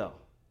thing, though.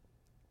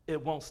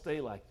 It won't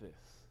stay like this.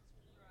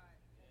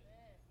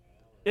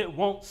 It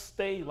won't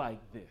stay like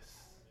this.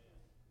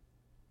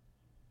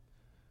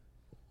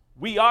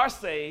 We are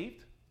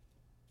saved.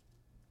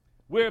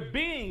 We're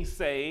being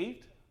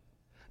saved.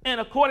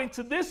 And according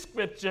to this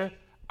scripture,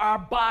 our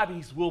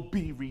bodies will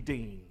be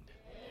redeemed.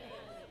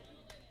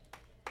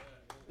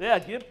 Yeah,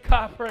 give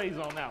God praise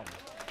on that one.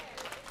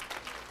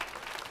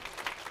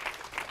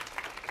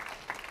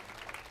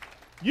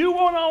 You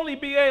won't only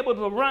be able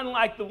to run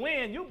like the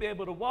wind, you'll be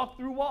able to walk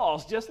through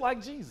walls just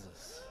like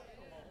Jesus.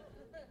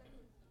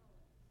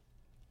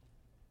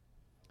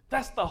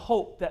 That's the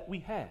hope that we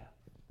have.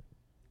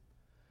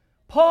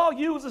 Paul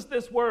uses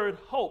this word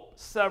hope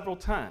several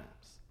times.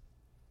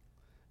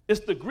 It's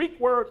the Greek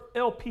word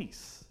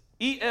elpis,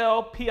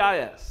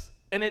 E-L-P-I-S,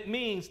 and it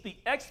means the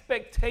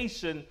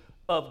expectation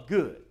of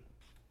good.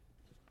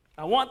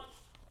 I want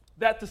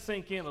that to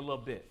sink in a little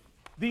bit.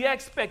 The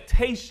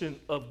expectation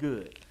of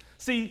good.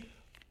 See,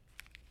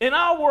 in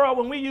our world,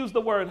 when we use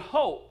the word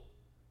hope,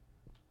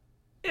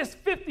 it's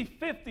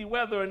 50-50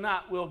 whether or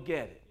not we'll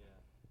get it.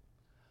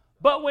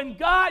 But when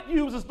God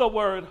uses the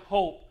word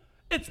hope,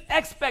 it's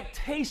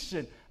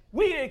expectation.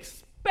 We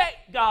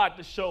expect God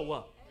to show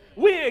up.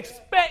 We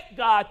expect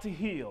God to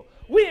heal.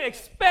 We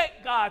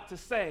expect God to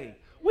save.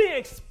 We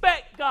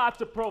expect God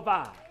to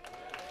provide.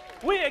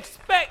 We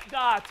expect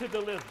God to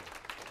deliver.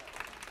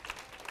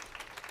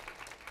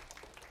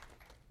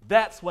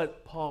 That's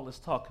what Paul is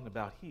talking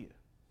about here.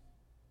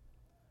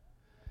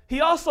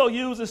 He also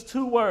uses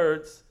two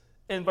words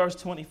in verse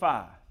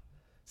 25. It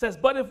says,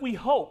 but if we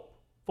hope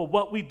for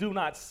what we do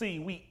not see,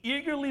 we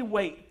eagerly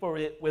wait for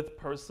it with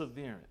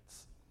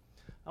perseverance.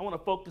 I want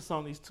to focus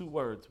on these two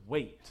words,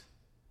 wait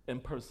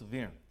and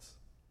perseverance.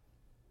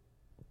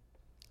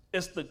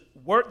 It's the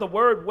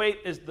word wait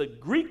is the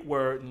Greek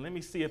word, and let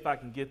me see if I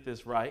can get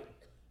this right.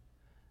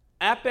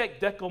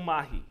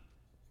 Apekdekomahi.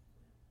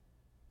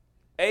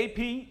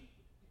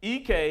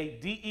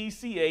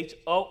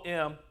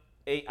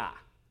 A-P-E-K-D-E-C-H-O-M-A-I.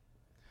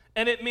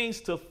 And it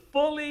means to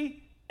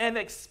fully and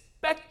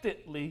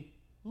expectantly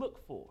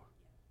look for.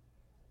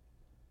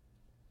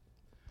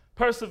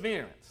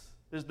 Perseverance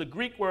is the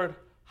Greek word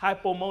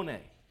hypomone.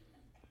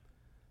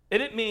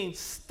 And it means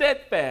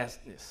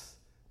steadfastness,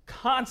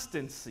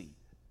 constancy,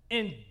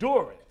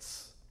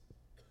 endurance.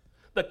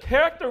 The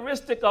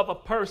characteristic of a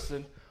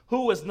person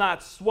who is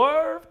not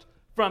swerved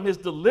from his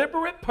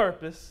deliberate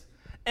purpose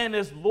and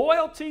his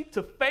loyalty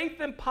to faith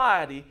and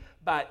piety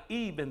by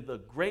even the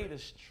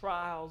greatest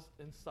trials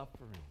and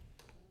suffering.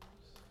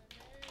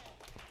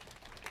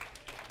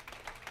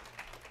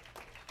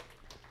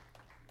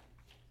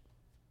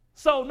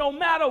 So no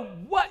matter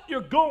what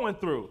you're going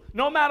through,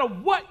 no matter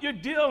what you're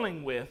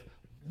dealing with,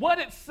 what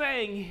it's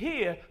saying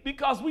here,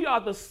 because we are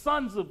the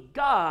sons of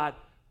God,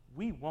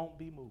 we won't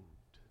be moved.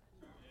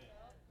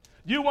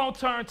 You won't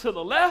turn to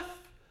the left.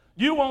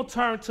 You won't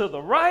turn to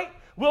the right.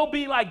 We'll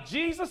be like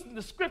Jesus, and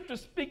the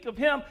scriptures speak of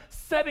him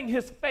setting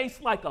his face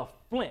like a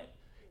flint.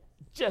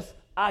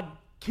 I'm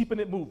keeping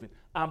it moving.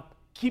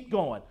 Keep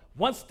going,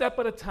 one step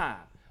at a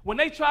time. When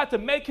they tried to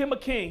make him a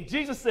king,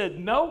 Jesus said,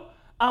 no,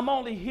 I'm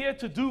only here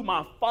to do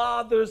my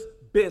Father's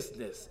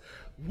business.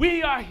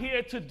 We are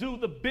here to do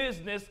the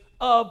business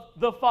of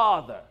the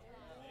Father.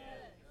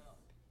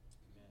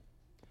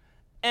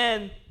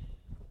 And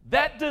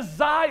that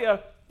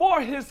desire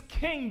for his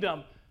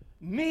kingdom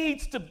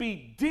needs to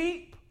be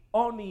deep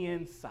on the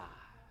inside.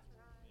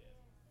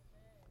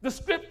 The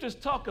scriptures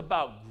talk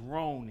about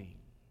groaning.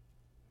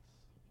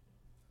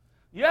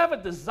 You ever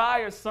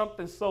desire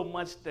something so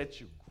much that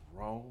you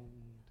groan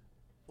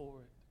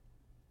for it?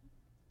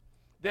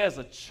 There's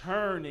a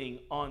churning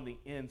on the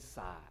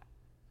inside.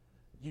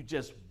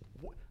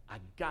 I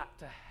got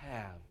to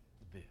have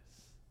this.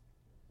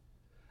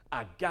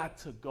 I got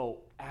to go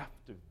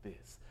after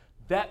this.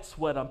 That's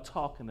what I'm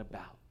talking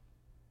about.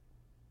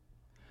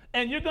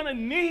 And you're going to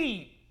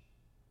need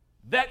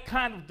that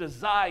kind of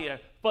desire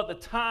for the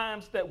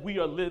times that we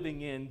are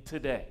living in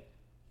today.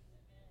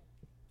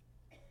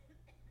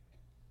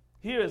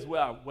 Here is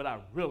what I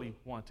really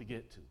want to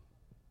get to.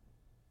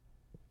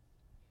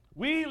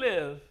 We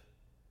live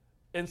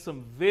in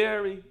some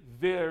very,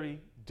 very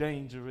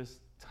dangerous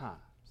times.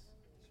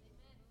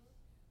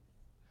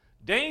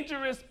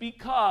 Dangerous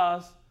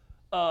because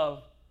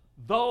of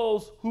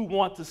those who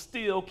want to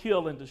steal,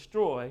 kill, and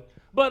destroy,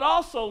 but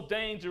also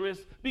dangerous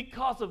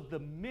because of the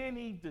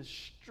many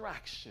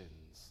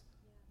distractions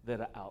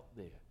that are out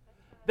there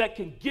that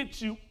can get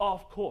you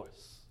off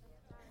course.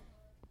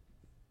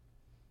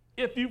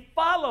 If you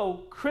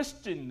follow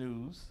Christian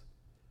news,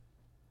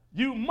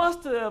 you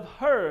must have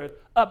heard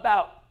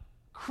about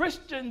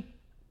Christian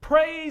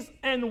praise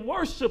and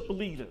worship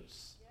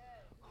leaders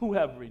who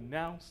have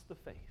renounced the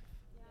faith.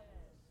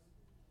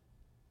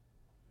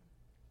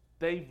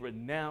 They've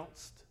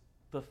renounced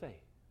the faith.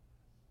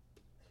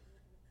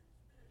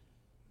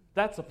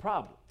 That's a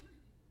problem.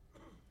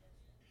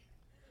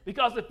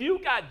 Because if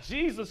you got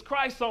Jesus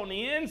Christ on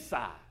the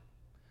inside,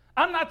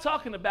 I'm not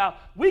talking about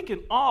we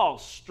can all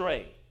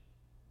stray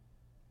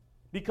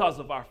because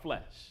of our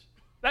flesh.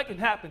 That can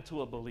happen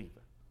to a believer.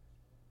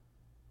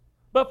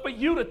 But for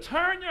you to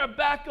turn your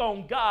back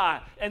on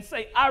God and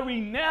say, I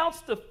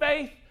renounce the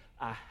faith,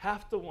 I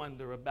have to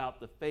wonder about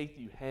the faith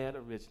you had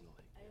originally.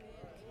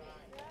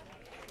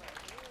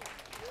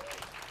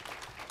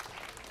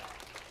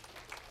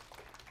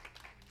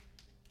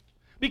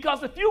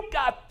 Because if you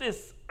got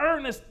this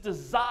earnest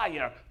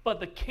desire for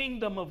the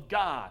kingdom of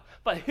God,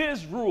 for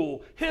his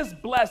rule, his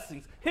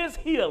blessings, his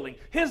healing,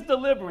 his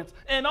deliverance,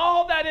 and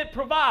all that it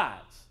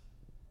provides,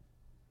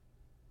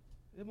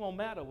 It won't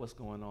matter what's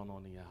going on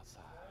the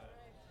outside.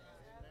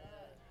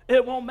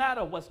 It won't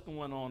matter what's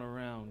going on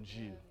around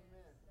you.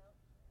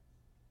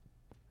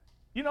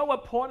 You know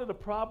what part of the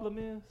problem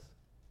is?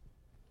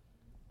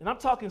 And I'm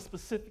talking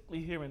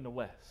specifically here in the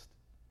West.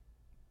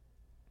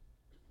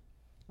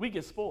 We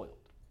get spoiled.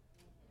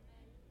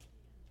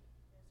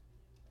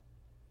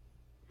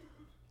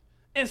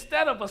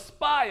 Instead of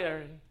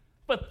aspiring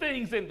for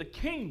things in the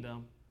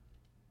kingdom,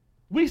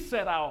 we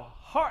set our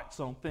hearts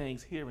on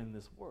things here in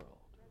this world.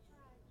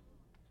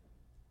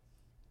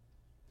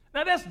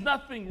 Now, there's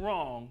nothing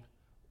wrong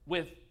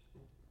with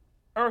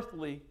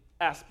earthly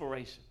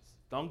aspirations.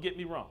 Don't get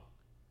me wrong.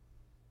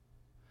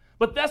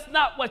 But that's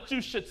not what you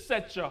should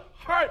set your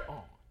heart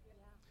on.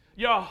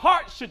 Your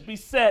heart should be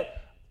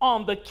set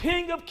on the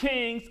King of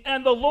Kings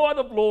and the Lord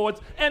of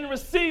Lords and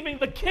receiving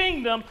the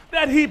kingdom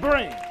that he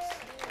brings.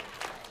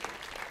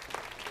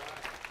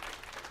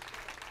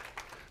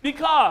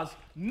 Because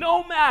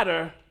no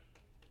matter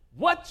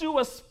what you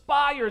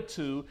aspire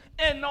to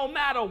and no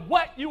matter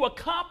what you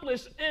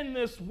accomplish in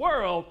this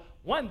world,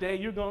 one day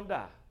you're going to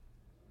die.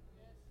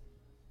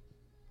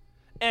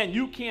 And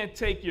you can't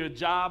take your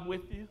job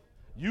with you.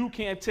 You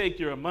can't take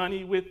your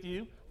money with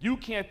you. You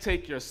can't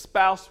take your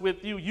spouse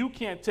with you. You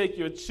can't take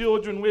your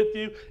children with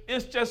you.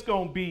 It's just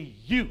going to be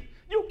you.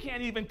 You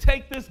can't even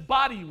take this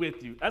body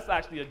with you. That's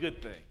actually a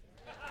good thing.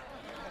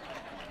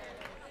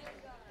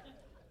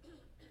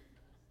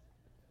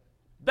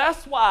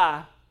 That's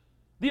why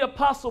the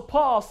Apostle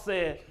Paul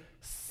said,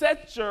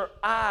 set your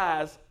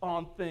eyes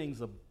on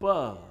things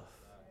above,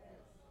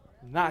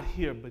 not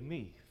here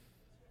beneath.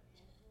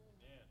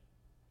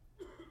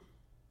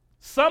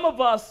 Some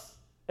of us,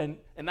 and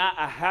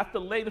I have to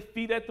lay the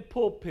feet at the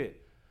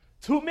pulpit,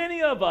 too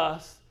many of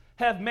us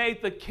have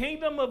made the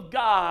kingdom of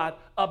God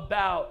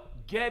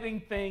about getting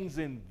things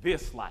in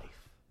this life.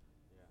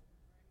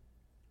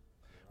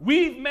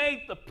 We've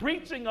made the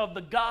preaching of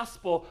the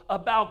gospel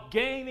about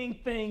gaining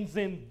things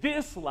in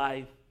this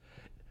life,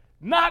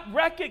 not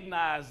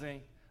recognizing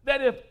that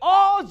if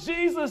all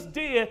Jesus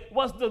did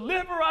was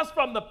deliver us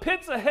from the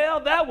pits of hell,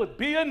 that would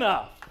be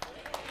enough.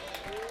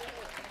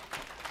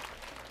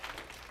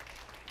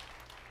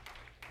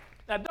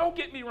 Now, don't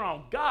get me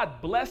wrong.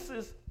 God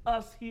blesses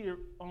us here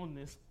on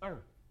this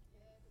earth.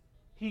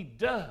 He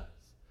does.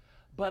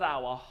 But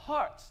our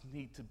hearts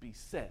need to be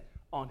set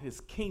on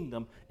his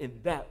kingdom and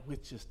that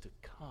which is to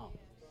come.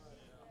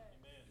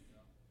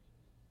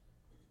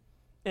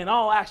 In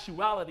all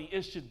actuality,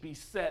 it should be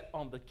set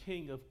on the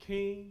King of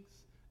Kings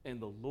and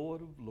the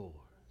Lord of Lords.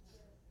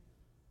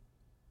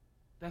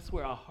 That's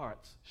where our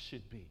hearts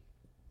should be.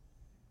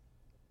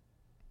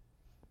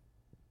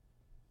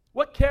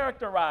 What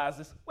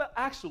characterizes, well,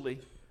 actually,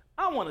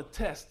 I want to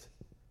test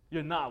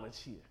your knowledge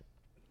here.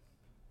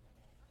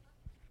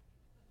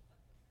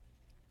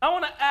 I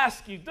want to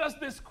ask you, does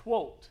this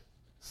quote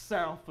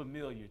sound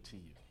familiar to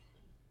you?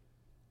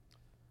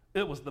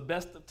 It was the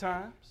best of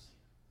times.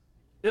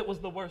 It was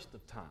the worst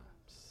of times.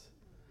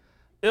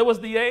 It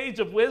was the age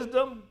of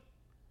wisdom.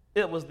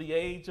 It was the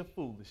age of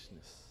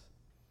foolishness.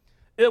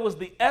 It was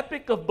the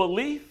epic of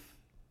belief.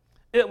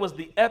 It was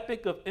the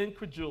epic of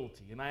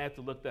incredulity. And I had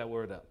to look that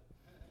word up.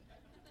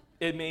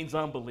 It means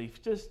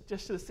unbelief. Just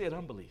should have said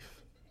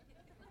unbelief.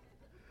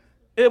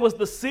 It was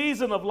the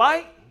season of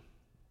light.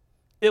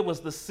 It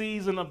was the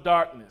season of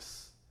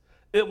darkness.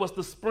 It was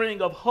the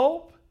spring of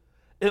hope.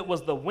 It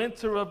was the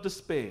winter of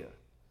despair.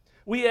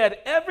 We had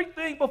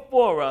everything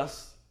before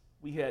us.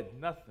 We had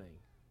nothing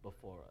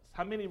before us.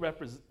 How many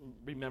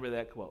remember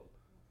that quote?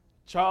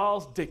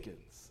 Charles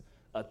Dickens,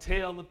 A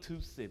Tale of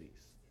Two Cities.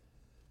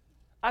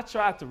 I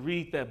tried to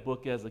read that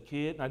book as a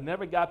kid, and I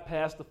never got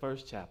past the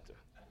first chapter.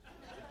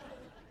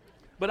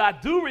 But I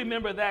do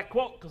remember that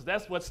quote because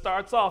that's what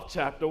starts off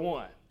chapter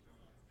 1.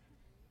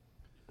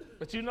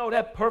 But you know,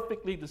 that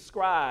perfectly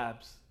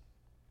describes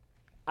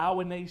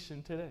our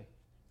nation today.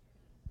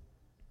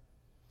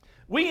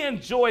 We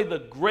enjoy the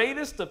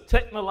greatest of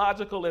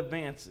technological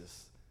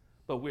advances,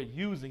 but we're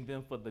using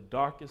them for the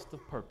darkest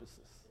of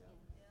purposes.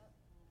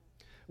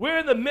 We're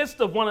in the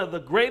midst of one of the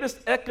greatest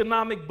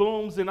economic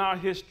booms in our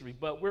history,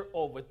 but we're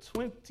over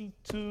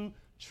 $22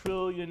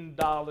 trillion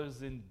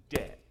in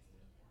debt.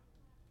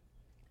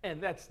 And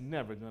that's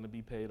never going to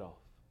be paid off.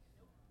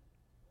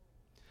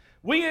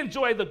 We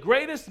enjoy the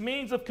greatest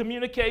means of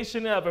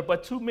communication ever,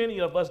 but too many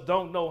of us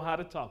don't know how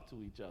to talk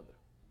to each other.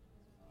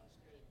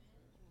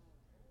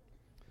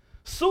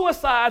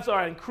 Suicides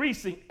are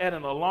increasing at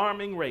an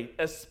alarming rate,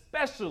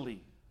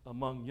 especially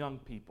among young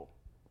people.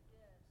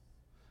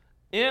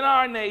 In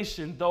our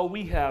nation, though,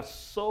 we have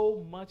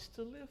so much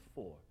to live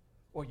for,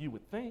 or you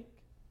would think.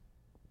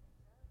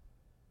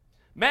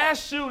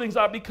 Mass shootings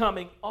are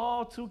becoming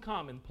all too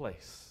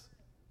commonplace.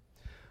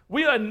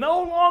 We are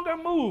no longer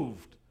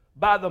moved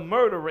by the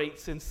murder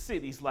rates in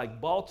cities like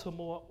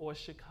Baltimore or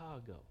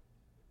Chicago.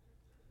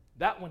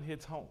 That one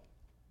hits home.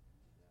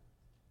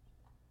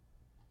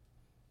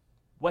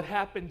 What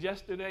happened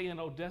yesterday in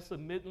Odessa,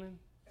 Midland,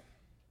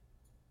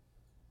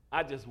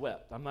 I just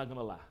wept. I'm not going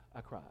to lie.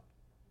 I cried.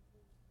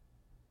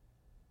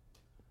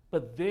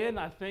 But then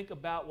I think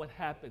about what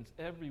happens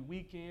every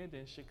weekend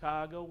in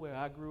Chicago where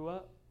I grew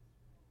up,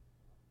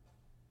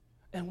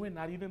 and we're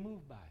not even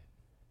moved by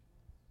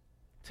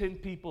it. 10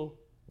 people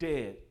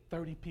dead,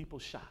 30 people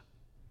shot.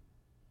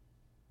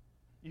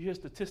 You hear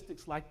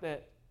statistics like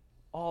that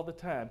all the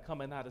time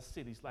coming out of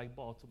cities like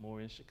Baltimore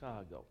and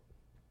Chicago.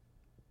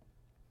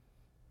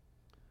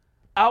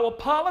 Our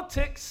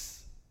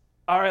politics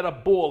are at a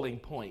boiling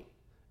point,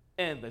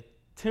 and the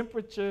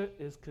temperature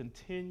is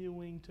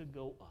continuing to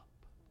go up.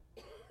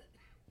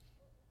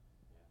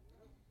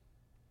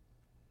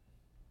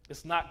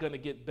 It's not going to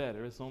get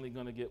better, it's only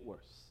going to get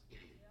worse.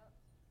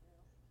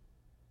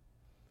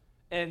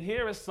 And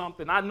here is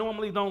something, I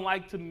normally don't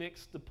like to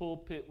mix the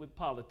pulpit with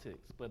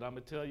politics, but I'm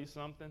going to tell you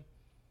something.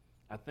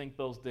 I think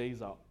those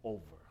days are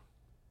over.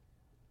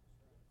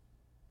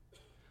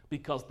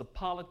 Because the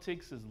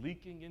politics is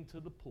leaking into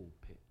the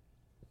pulpit.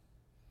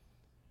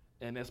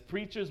 And as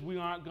preachers, we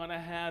aren't going to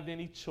have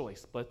any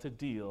choice but to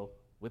deal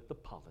with the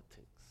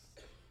politics.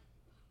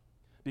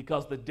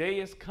 Because the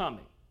day is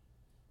coming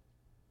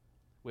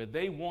where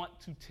they want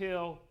to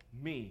tell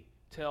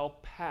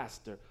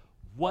pastor,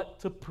 what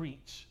to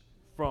preach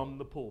from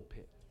the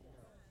pulpit.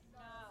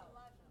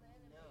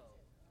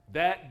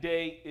 That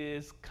day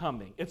is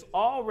coming. It's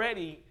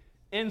already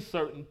in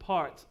certain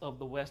parts of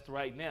the West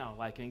right now,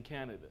 like in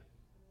Canada.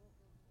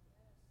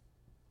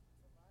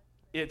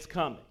 It's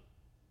coming.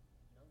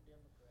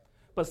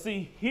 But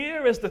see,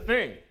 here is the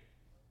thing.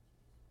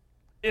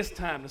 It's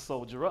time to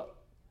soldier up.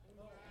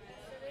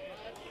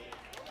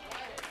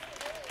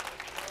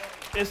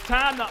 It's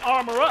time to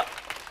armor up.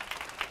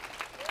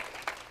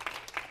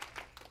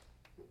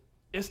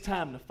 It's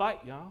time to fight,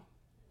 y'all.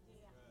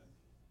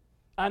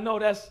 I know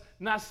that's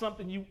not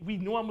something we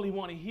normally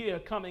want to hear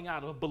coming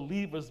out of a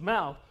believer's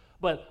mouth,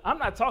 but I'm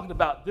not talking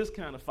about this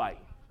kind of fight.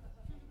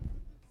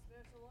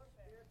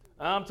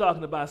 I'm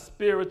talking about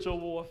spiritual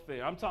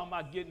warfare. I'm talking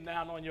about getting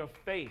down on your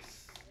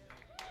face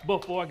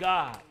before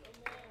God.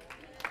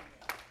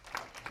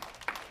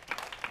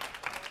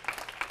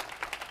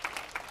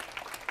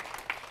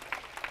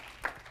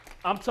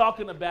 I'm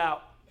talking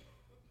about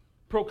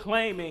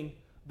proclaiming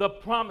the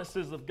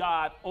promises of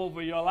God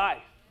over your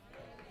life.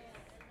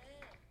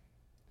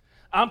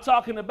 I'm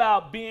talking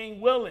about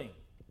being willing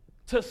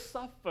to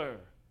suffer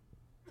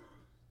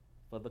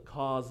for the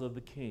cause of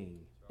the King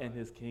and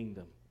his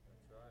kingdom.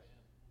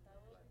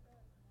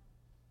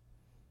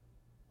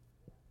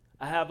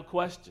 I have a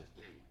question.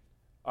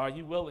 Are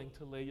you willing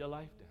to lay your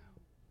life down?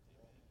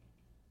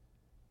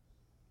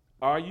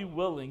 Are you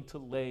willing to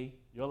lay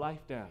your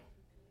life down?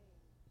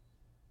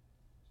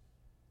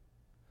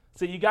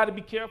 So you got to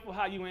be careful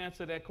how you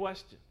answer that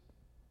question.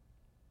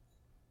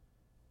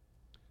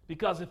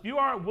 Because if you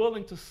aren't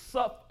willing to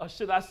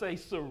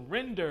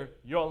surrender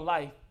your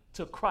life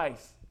to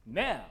Christ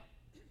now,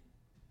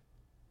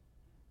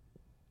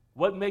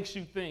 what makes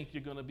you think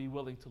you're going to be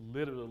willing to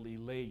literally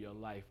lay your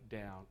life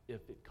down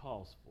if it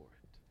calls for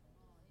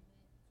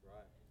it?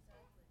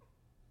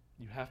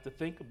 You have to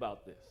think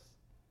about this.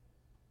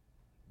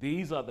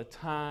 These are the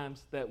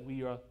times that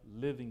we are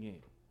living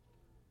in.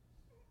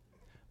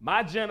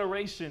 My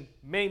generation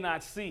may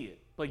not see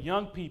it, but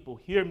young people,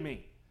 hear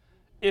me.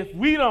 If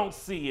we don't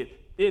see it,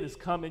 it is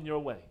coming your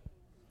way.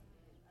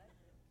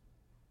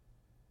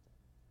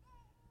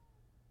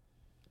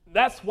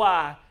 That's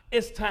why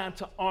it's time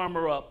to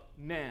armor up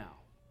now.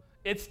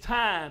 It's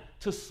time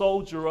to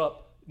soldier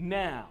up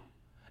now.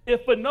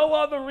 If for no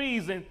other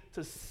reason,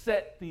 to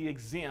set the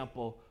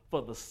example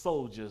for the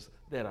soldiers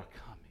that are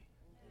coming.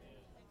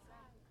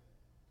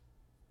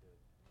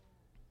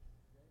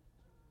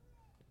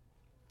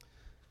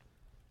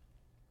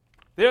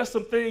 There are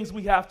some things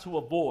we have to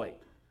avoid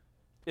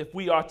if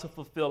we are to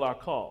fulfill our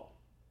call.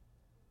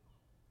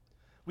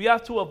 We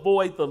have to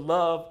avoid the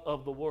love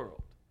of the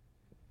world.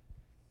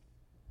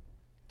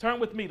 Turn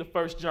with me to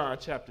 1 John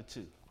chapter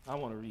 2. I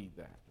want to read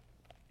that.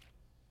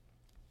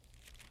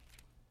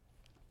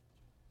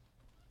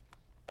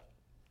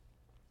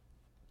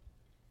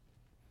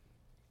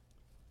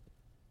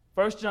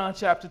 First John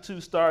chapter 2,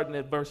 starting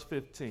at verse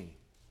 15.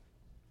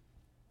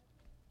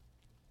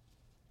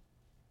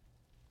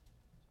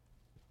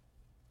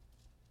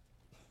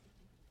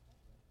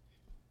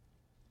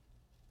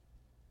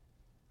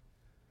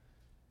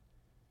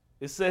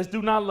 It says,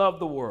 do not love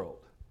the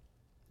world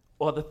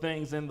or the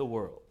things in the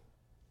world.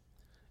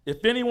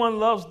 If anyone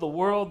loves the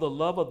world, the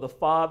love of the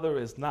Father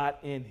is not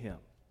in him.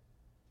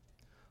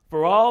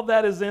 For all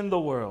that is in the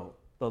world,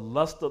 the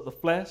lust of the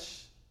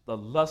flesh, the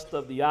lust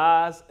of the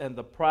eyes, and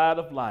the pride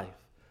of life,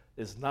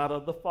 is not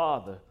of the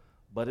Father,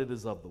 but it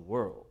is of the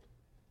world.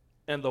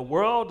 And the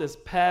world is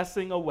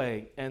passing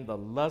away, and the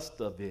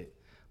lust of it.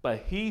 But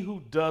he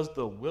who does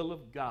the will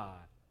of God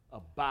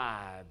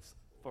abides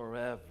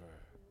forever.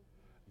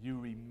 You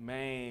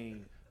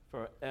remain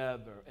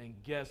forever. And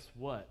guess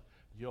what?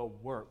 Your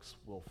works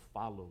will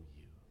follow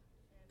you.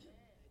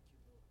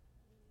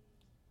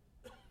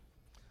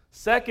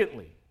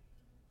 Secondly,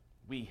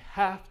 we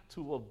have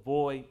to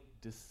avoid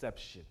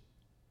deception.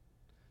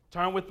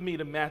 Turn with me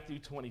to Matthew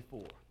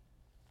 24.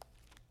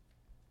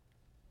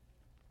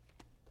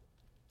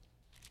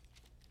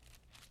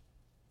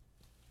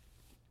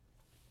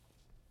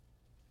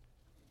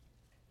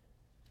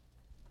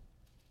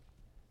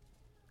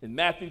 In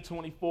Matthew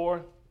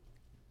 24,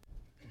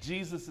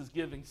 Jesus is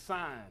giving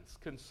signs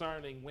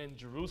concerning when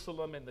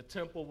Jerusalem and the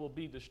temple will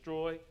be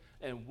destroyed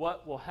and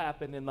what will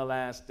happen in the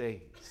last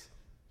days.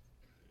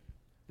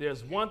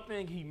 There's one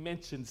thing he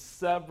mentions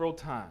several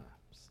times.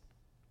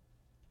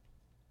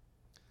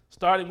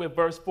 Starting with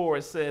verse 4,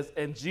 it says,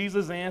 "And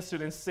Jesus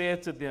answered and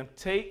said to them,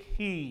 Take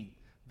heed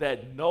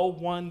that no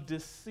one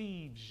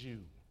deceives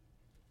you.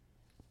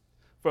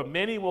 For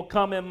many will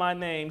come in my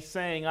name,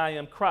 saying, I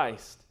am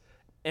Christ,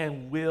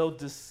 and will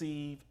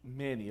deceive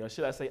many." Or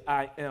should I say,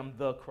 I am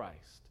the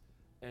Christ,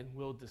 and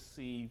will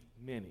deceive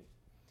many.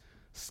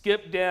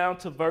 Skip down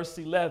to verse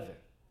 11.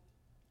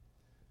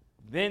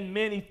 "Then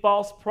many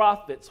false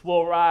prophets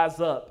will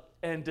rise up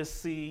and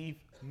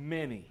deceive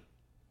many."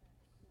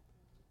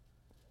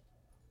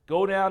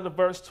 Go down to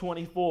verse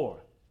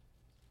 24.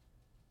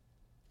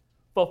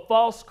 "For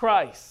false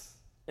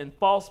Christs and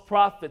false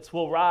prophets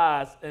will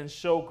rise and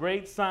show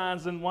great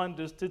signs and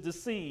wonders to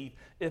deceive,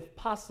 if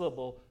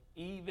possible,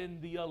 even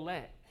the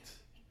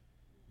elect."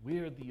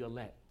 We're the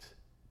elect.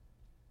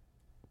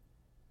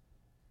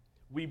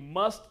 We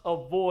must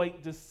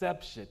avoid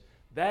deception.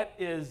 That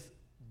is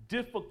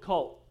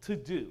difficult to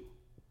do.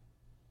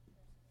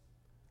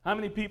 How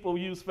many people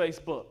use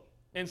Facebook,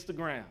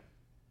 Instagram?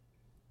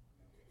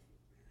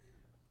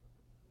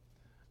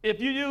 If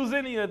you use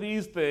any of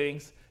these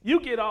things, you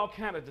get all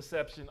kind of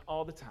deception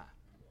all the time.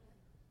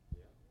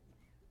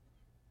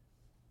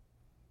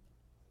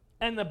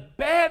 And the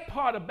bad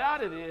part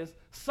about it is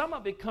some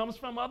of it comes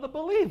from other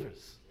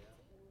believers.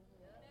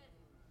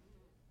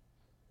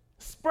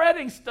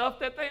 Spreading stuff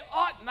that they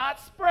ought not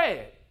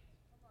spread.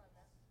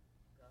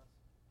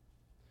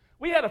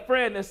 We had a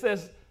friend that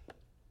says,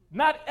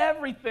 not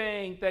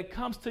everything that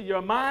comes to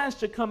your mind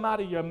should come out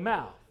of your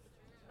mouth.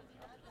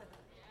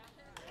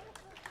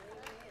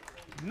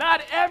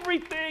 Not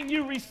everything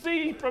you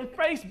receive from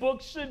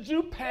Facebook should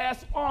you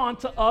pass on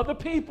to other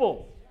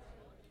people.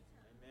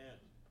 Amen.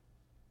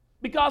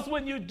 Because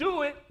when you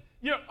do it,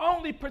 you're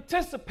only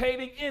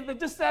participating in the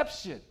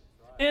deception,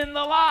 in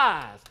the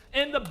lies,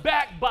 in the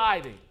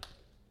backbiting.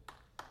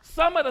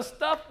 Some of the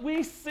stuff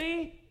we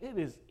see, it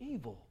is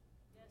evil.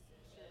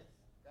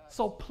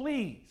 So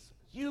please,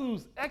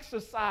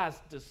 exercise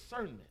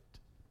discernment.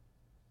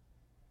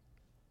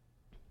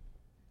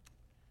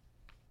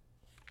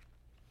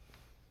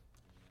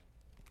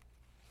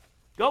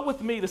 Go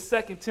with me to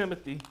 2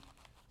 Timothy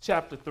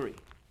chapter 3.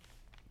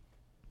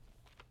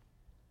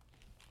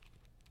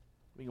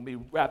 We're going to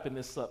be wrapping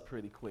this up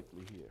pretty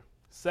quickly here.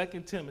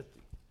 2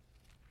 Timothy.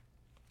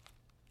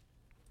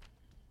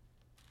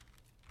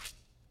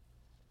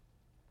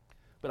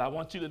 But I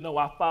want you to know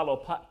I follow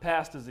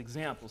Pastor's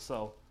example,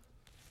 so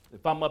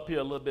if I'm up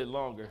here a little bit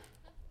longer.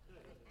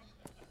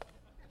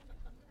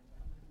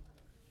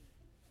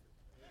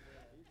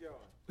 Keep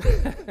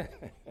going.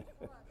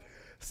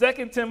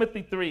 2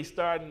 Timothy 3,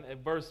 starting at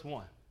verse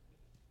 1.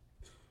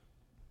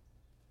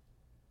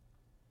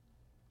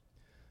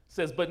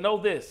 Says, "But know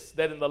this,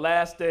 that in the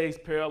last days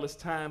perilous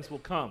times will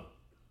come.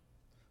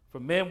 For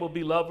men will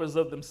be lovers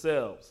of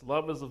themselves,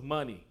 lovers of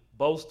money,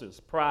 boasters,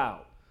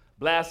 proud,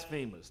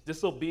 blasphemers,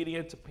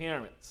 disobedient to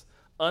parents,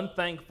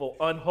 unthankful,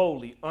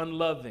 unholy,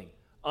 unloving,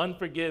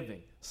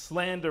 unforgiving,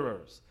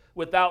 slanderers,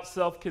 without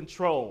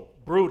self-control,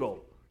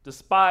 brutal,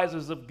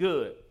 despisers of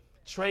good,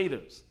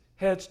 traitors,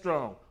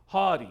 headstrong,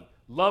 haughty,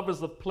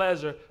 lovers of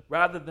pleasure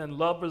rather than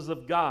lovers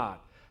of God,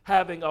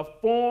 having a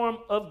form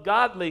of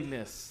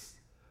godliness,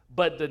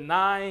 but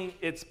denying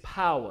its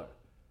power.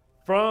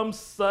 From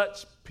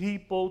such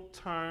people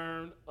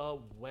turn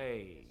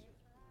away."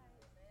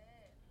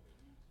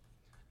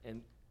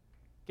 And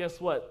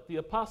guess what? The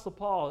Apostle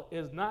Paul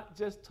is not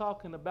just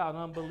talking about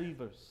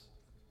unbelievers.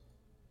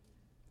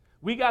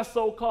 We got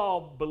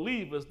so-called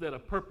believers that are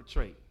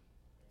perpetrating.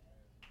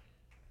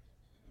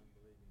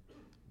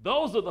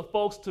 Those are the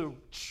folks to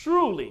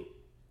truly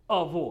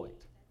avoid.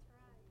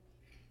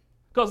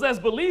 Because as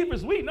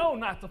believers, we know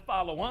not to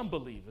follow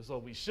unbelievers, or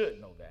we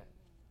should know that.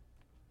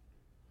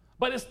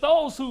 But it's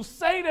those who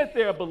say that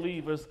they're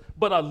believers,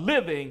 but are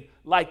living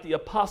like the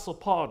Apostle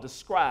Paul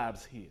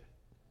describes here.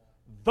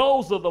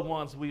 Those are the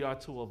ones we are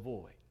to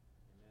avoid.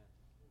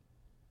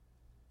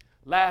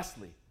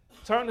 Lastly,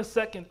 turn to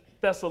 2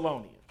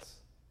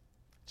 Thessalonians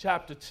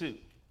chapter 2.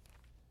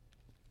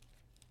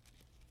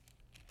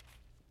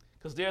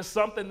 Because there's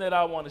something that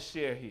I want to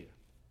share here.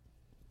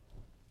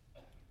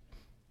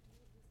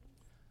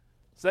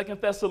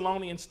 2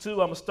 Thessalonians 2, I'm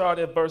going to start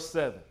at verse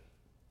 7.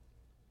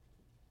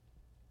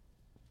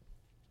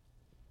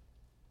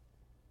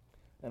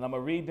 And I'm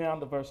going to read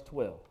down to verse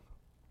 12.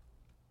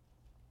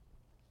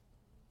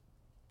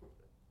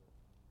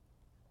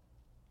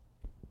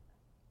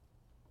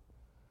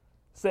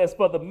 It says,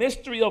 "For the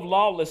mystery of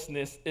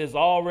lawlessness is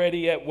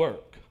already at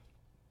work.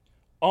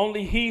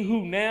 Only he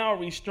who now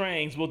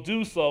restrains will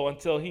do so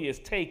until he is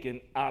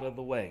taken out of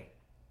the way.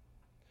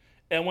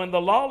 And when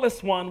the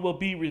lawless one will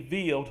be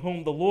revealed,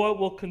 whom the Lord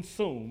will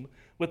consume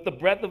with the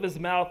breath of his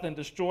mouth and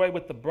destroy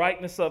with the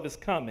brightness of his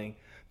coming,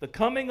 the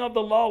coming of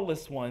the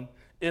lawless one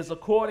is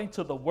according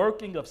to the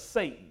working of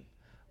Satan,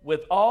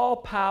 with all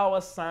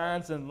power,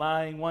 signs, and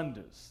lying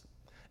wonders,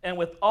 and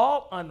with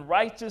all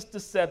unrighteous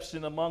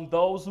deception among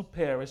those who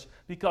perish,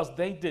 because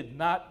they did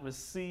not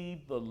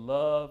receive the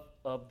love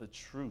of the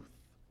truth,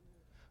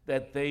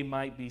 that they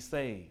might be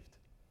saved.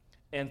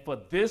 And for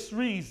this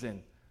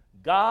reason,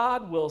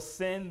 God will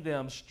send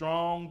them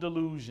strong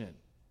delusion.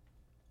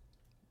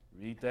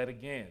 Read that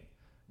again.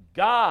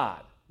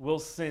 God will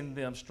send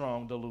them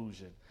strong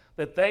delusion,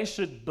 that they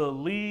should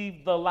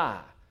believe the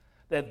lie,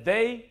 that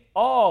they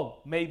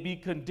all may be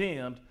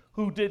condemned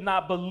who did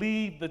not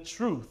believe the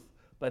truth,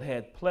 but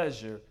had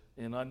pleasure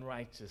in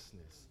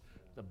unrighteousness.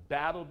 The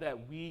battle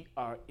that we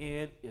are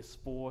in is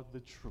for the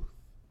truth.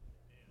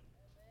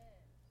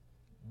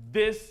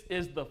 This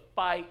is the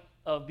fight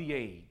of the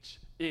age.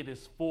 It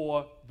is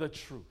for the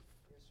truth.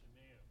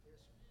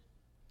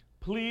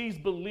 Please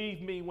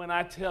believe me when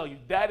I tell you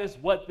that is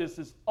what this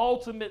is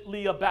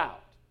ultimately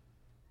about.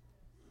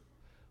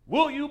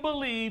 Will you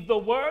believe the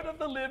word of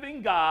the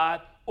living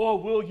God,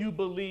 or will you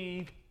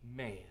believe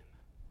man?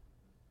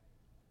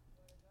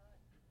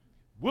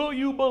 Will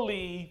you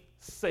believe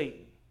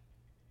Satan?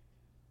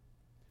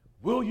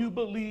 Will you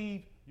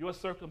believe your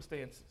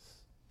circumstances?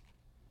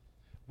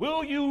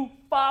 Will you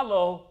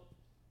follow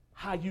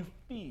how you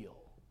feel?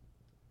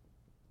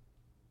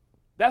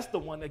 That's the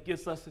one that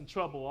gets us in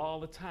trouble all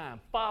the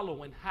time,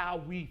 following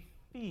how we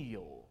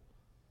feel.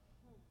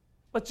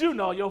 But you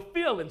know, your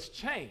feelings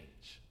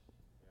change,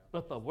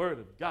 but the word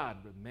of God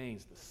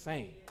remains the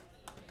same.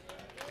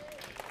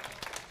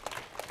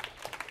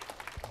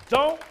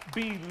 Don't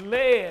be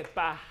led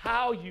by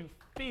how you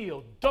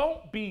feel.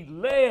 Don't be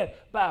led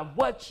by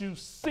what you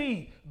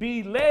see.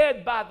 Be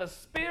led by the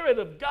Spirit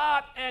of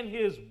God and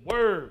His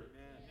Word.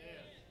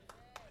 Amen.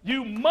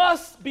 You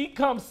must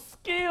become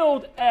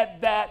skilled at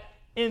that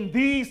in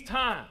these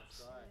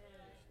times.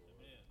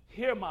 Right.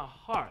 Hear my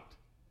heart.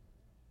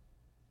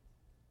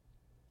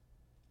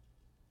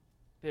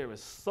 There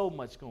is so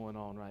much going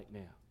on right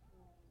now.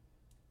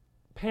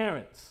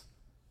 Parents,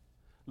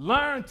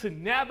 learn to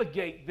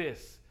navigate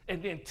this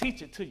and then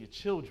teach it to your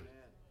children.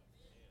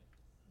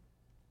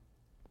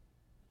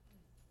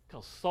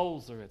 Because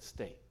souls are at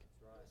stake.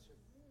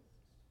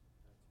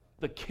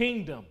 The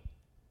kingdom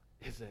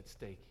is at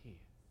stake here.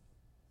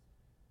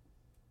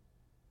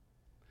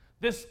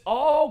 This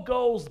all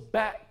goes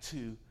back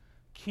to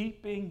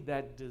keeping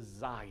that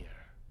desire,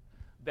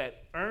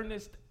 that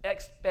earnest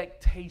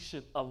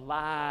expectation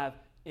alive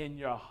in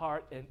your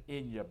heart and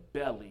in your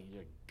belly,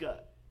 your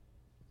gut.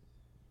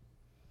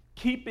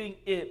 Keeping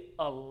it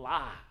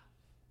alive.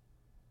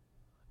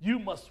 You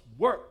must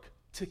work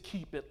to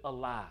keep it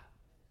alive.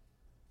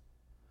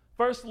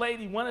 First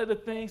Lady, one of the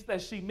things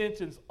that she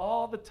mentions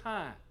all the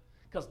time,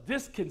 because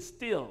this can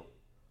still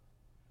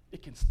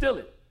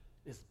it,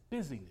 is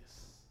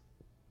busyness.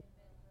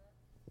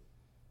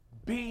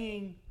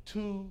 Being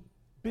too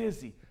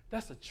busy.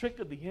 That's a trick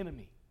of the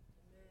enemy.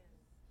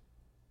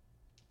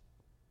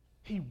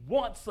 He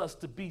wants us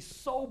to be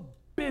so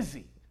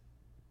busy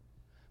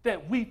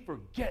that we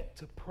forget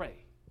to pray.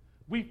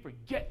 We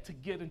forget to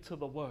get into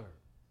the Word.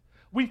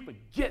 We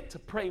forget to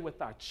pray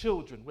with our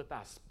children, with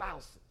our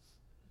spouses.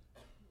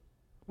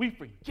 We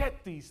forget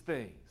these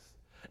things.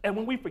 And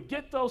when we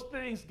forget those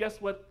things,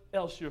 guess what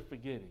else you're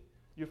forgetting?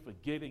 You're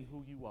forgetting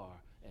who you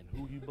are and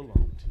who you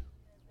belong to.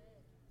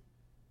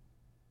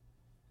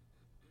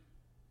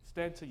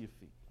 Stand to your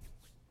feet.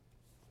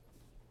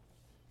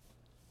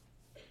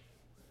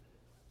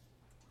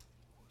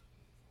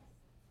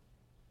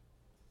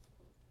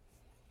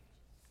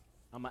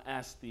 I'm going to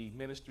ask the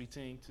ministry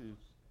team to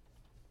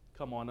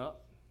come on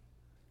up.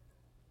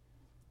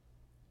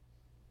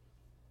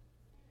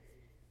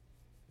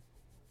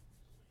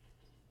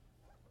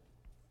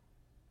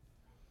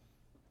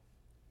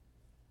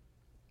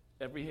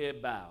 Every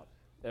head bowed,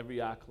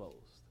 every eye closed.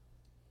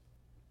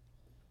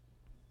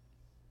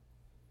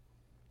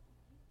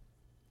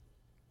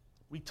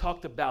 We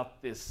talked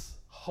about this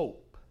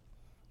hope,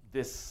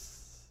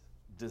 this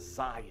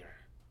desire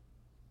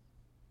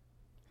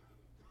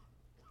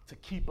to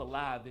keep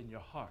alive in your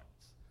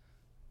hearts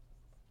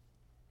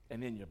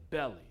and in your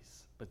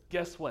bellies. But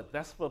guess what?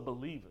 That's for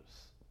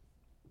believers.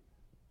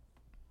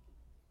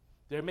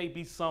 There may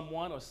be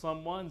someone or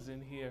someone's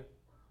in here,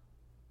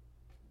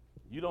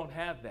 you don't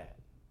have that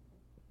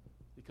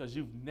because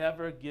you've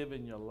never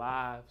given your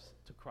lives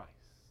to Christ.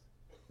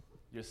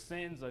 Your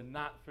sins are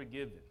not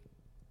forgiven.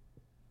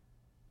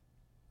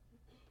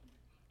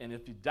 And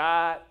if you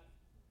died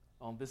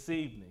on this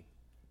evening,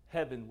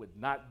 heaven would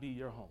not be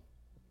your home.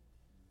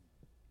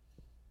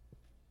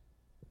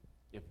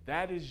 If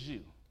that is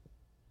you,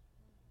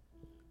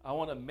 I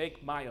want to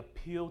make my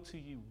appeal to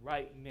you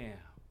right now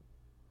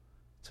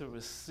to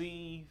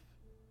receive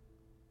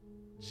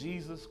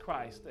Jesus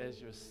Christ as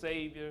your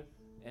Savior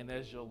and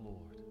as your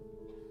Lord.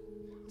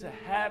 To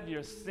have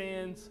your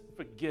sins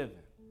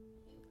forgiven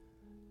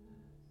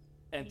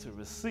and to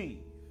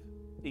receive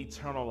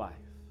eternal life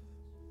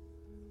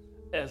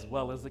as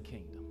well as the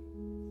kingdom.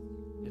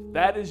 If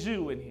that is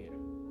you in here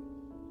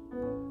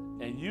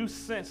and you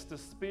sense the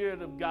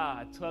Spirit of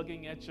God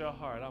tugging at your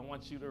heart, I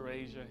want you to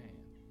raise your hand.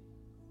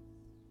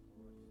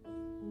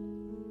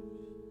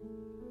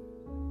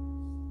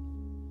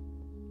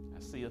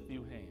 a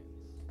few hands.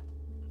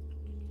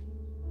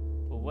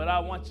 But what I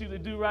want you to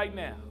do right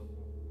now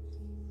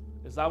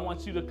is I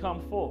want you to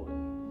come forward.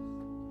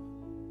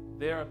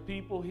 There are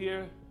people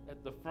here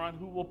at the front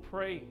who will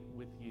pray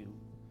with you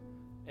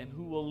and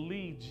who will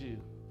lead you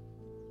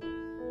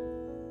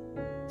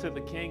to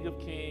the King of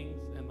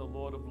Kings and the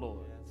Lord of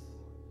Lords.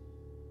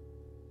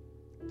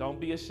 Don't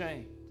be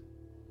ashamed.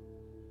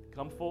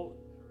 Come forward.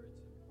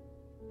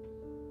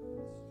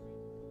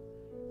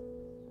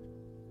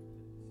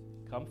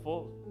 Come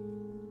forward.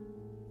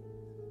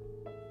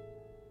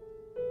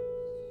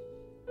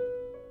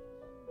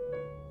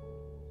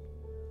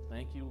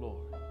 Thank you,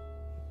 Lord.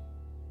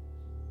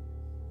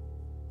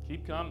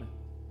 Keep coming.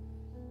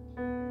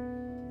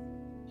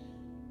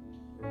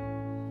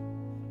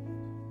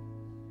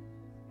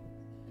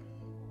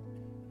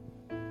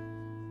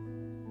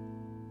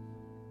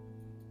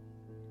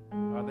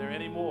 Are there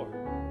any more?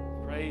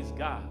 Praise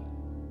God.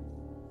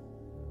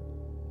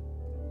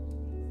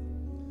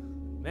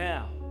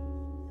 Now,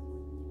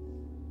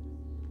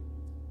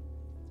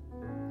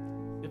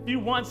 if you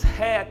once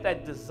had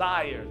that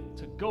desire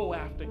to go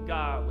after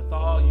God with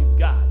all you've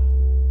got,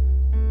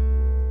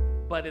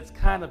 but it's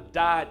kind of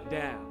died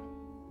down,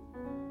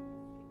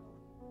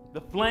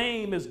 the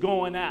flame is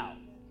going out,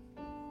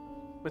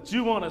 but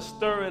you want to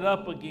stir it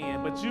up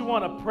again, but you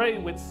want to pray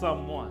with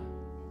someone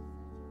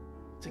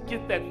to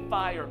get that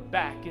fire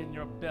back in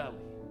your belly.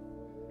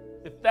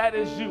 If that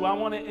is you, I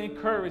want to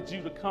encourage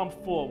you to come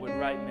forward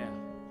right now.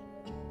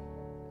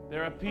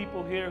 There are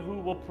people here who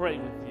will pray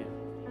with you.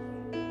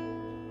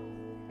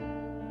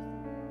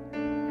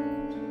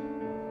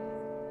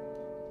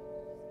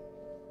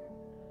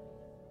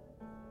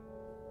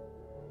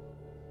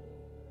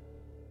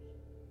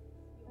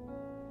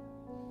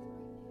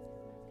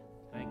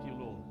 Thank you,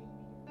 Lord.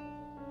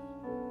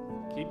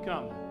 Keep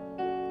coming.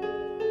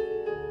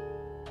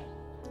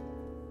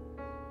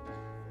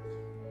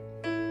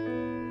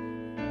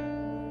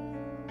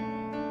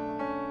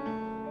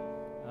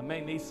 I may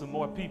need some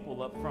more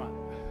people up front.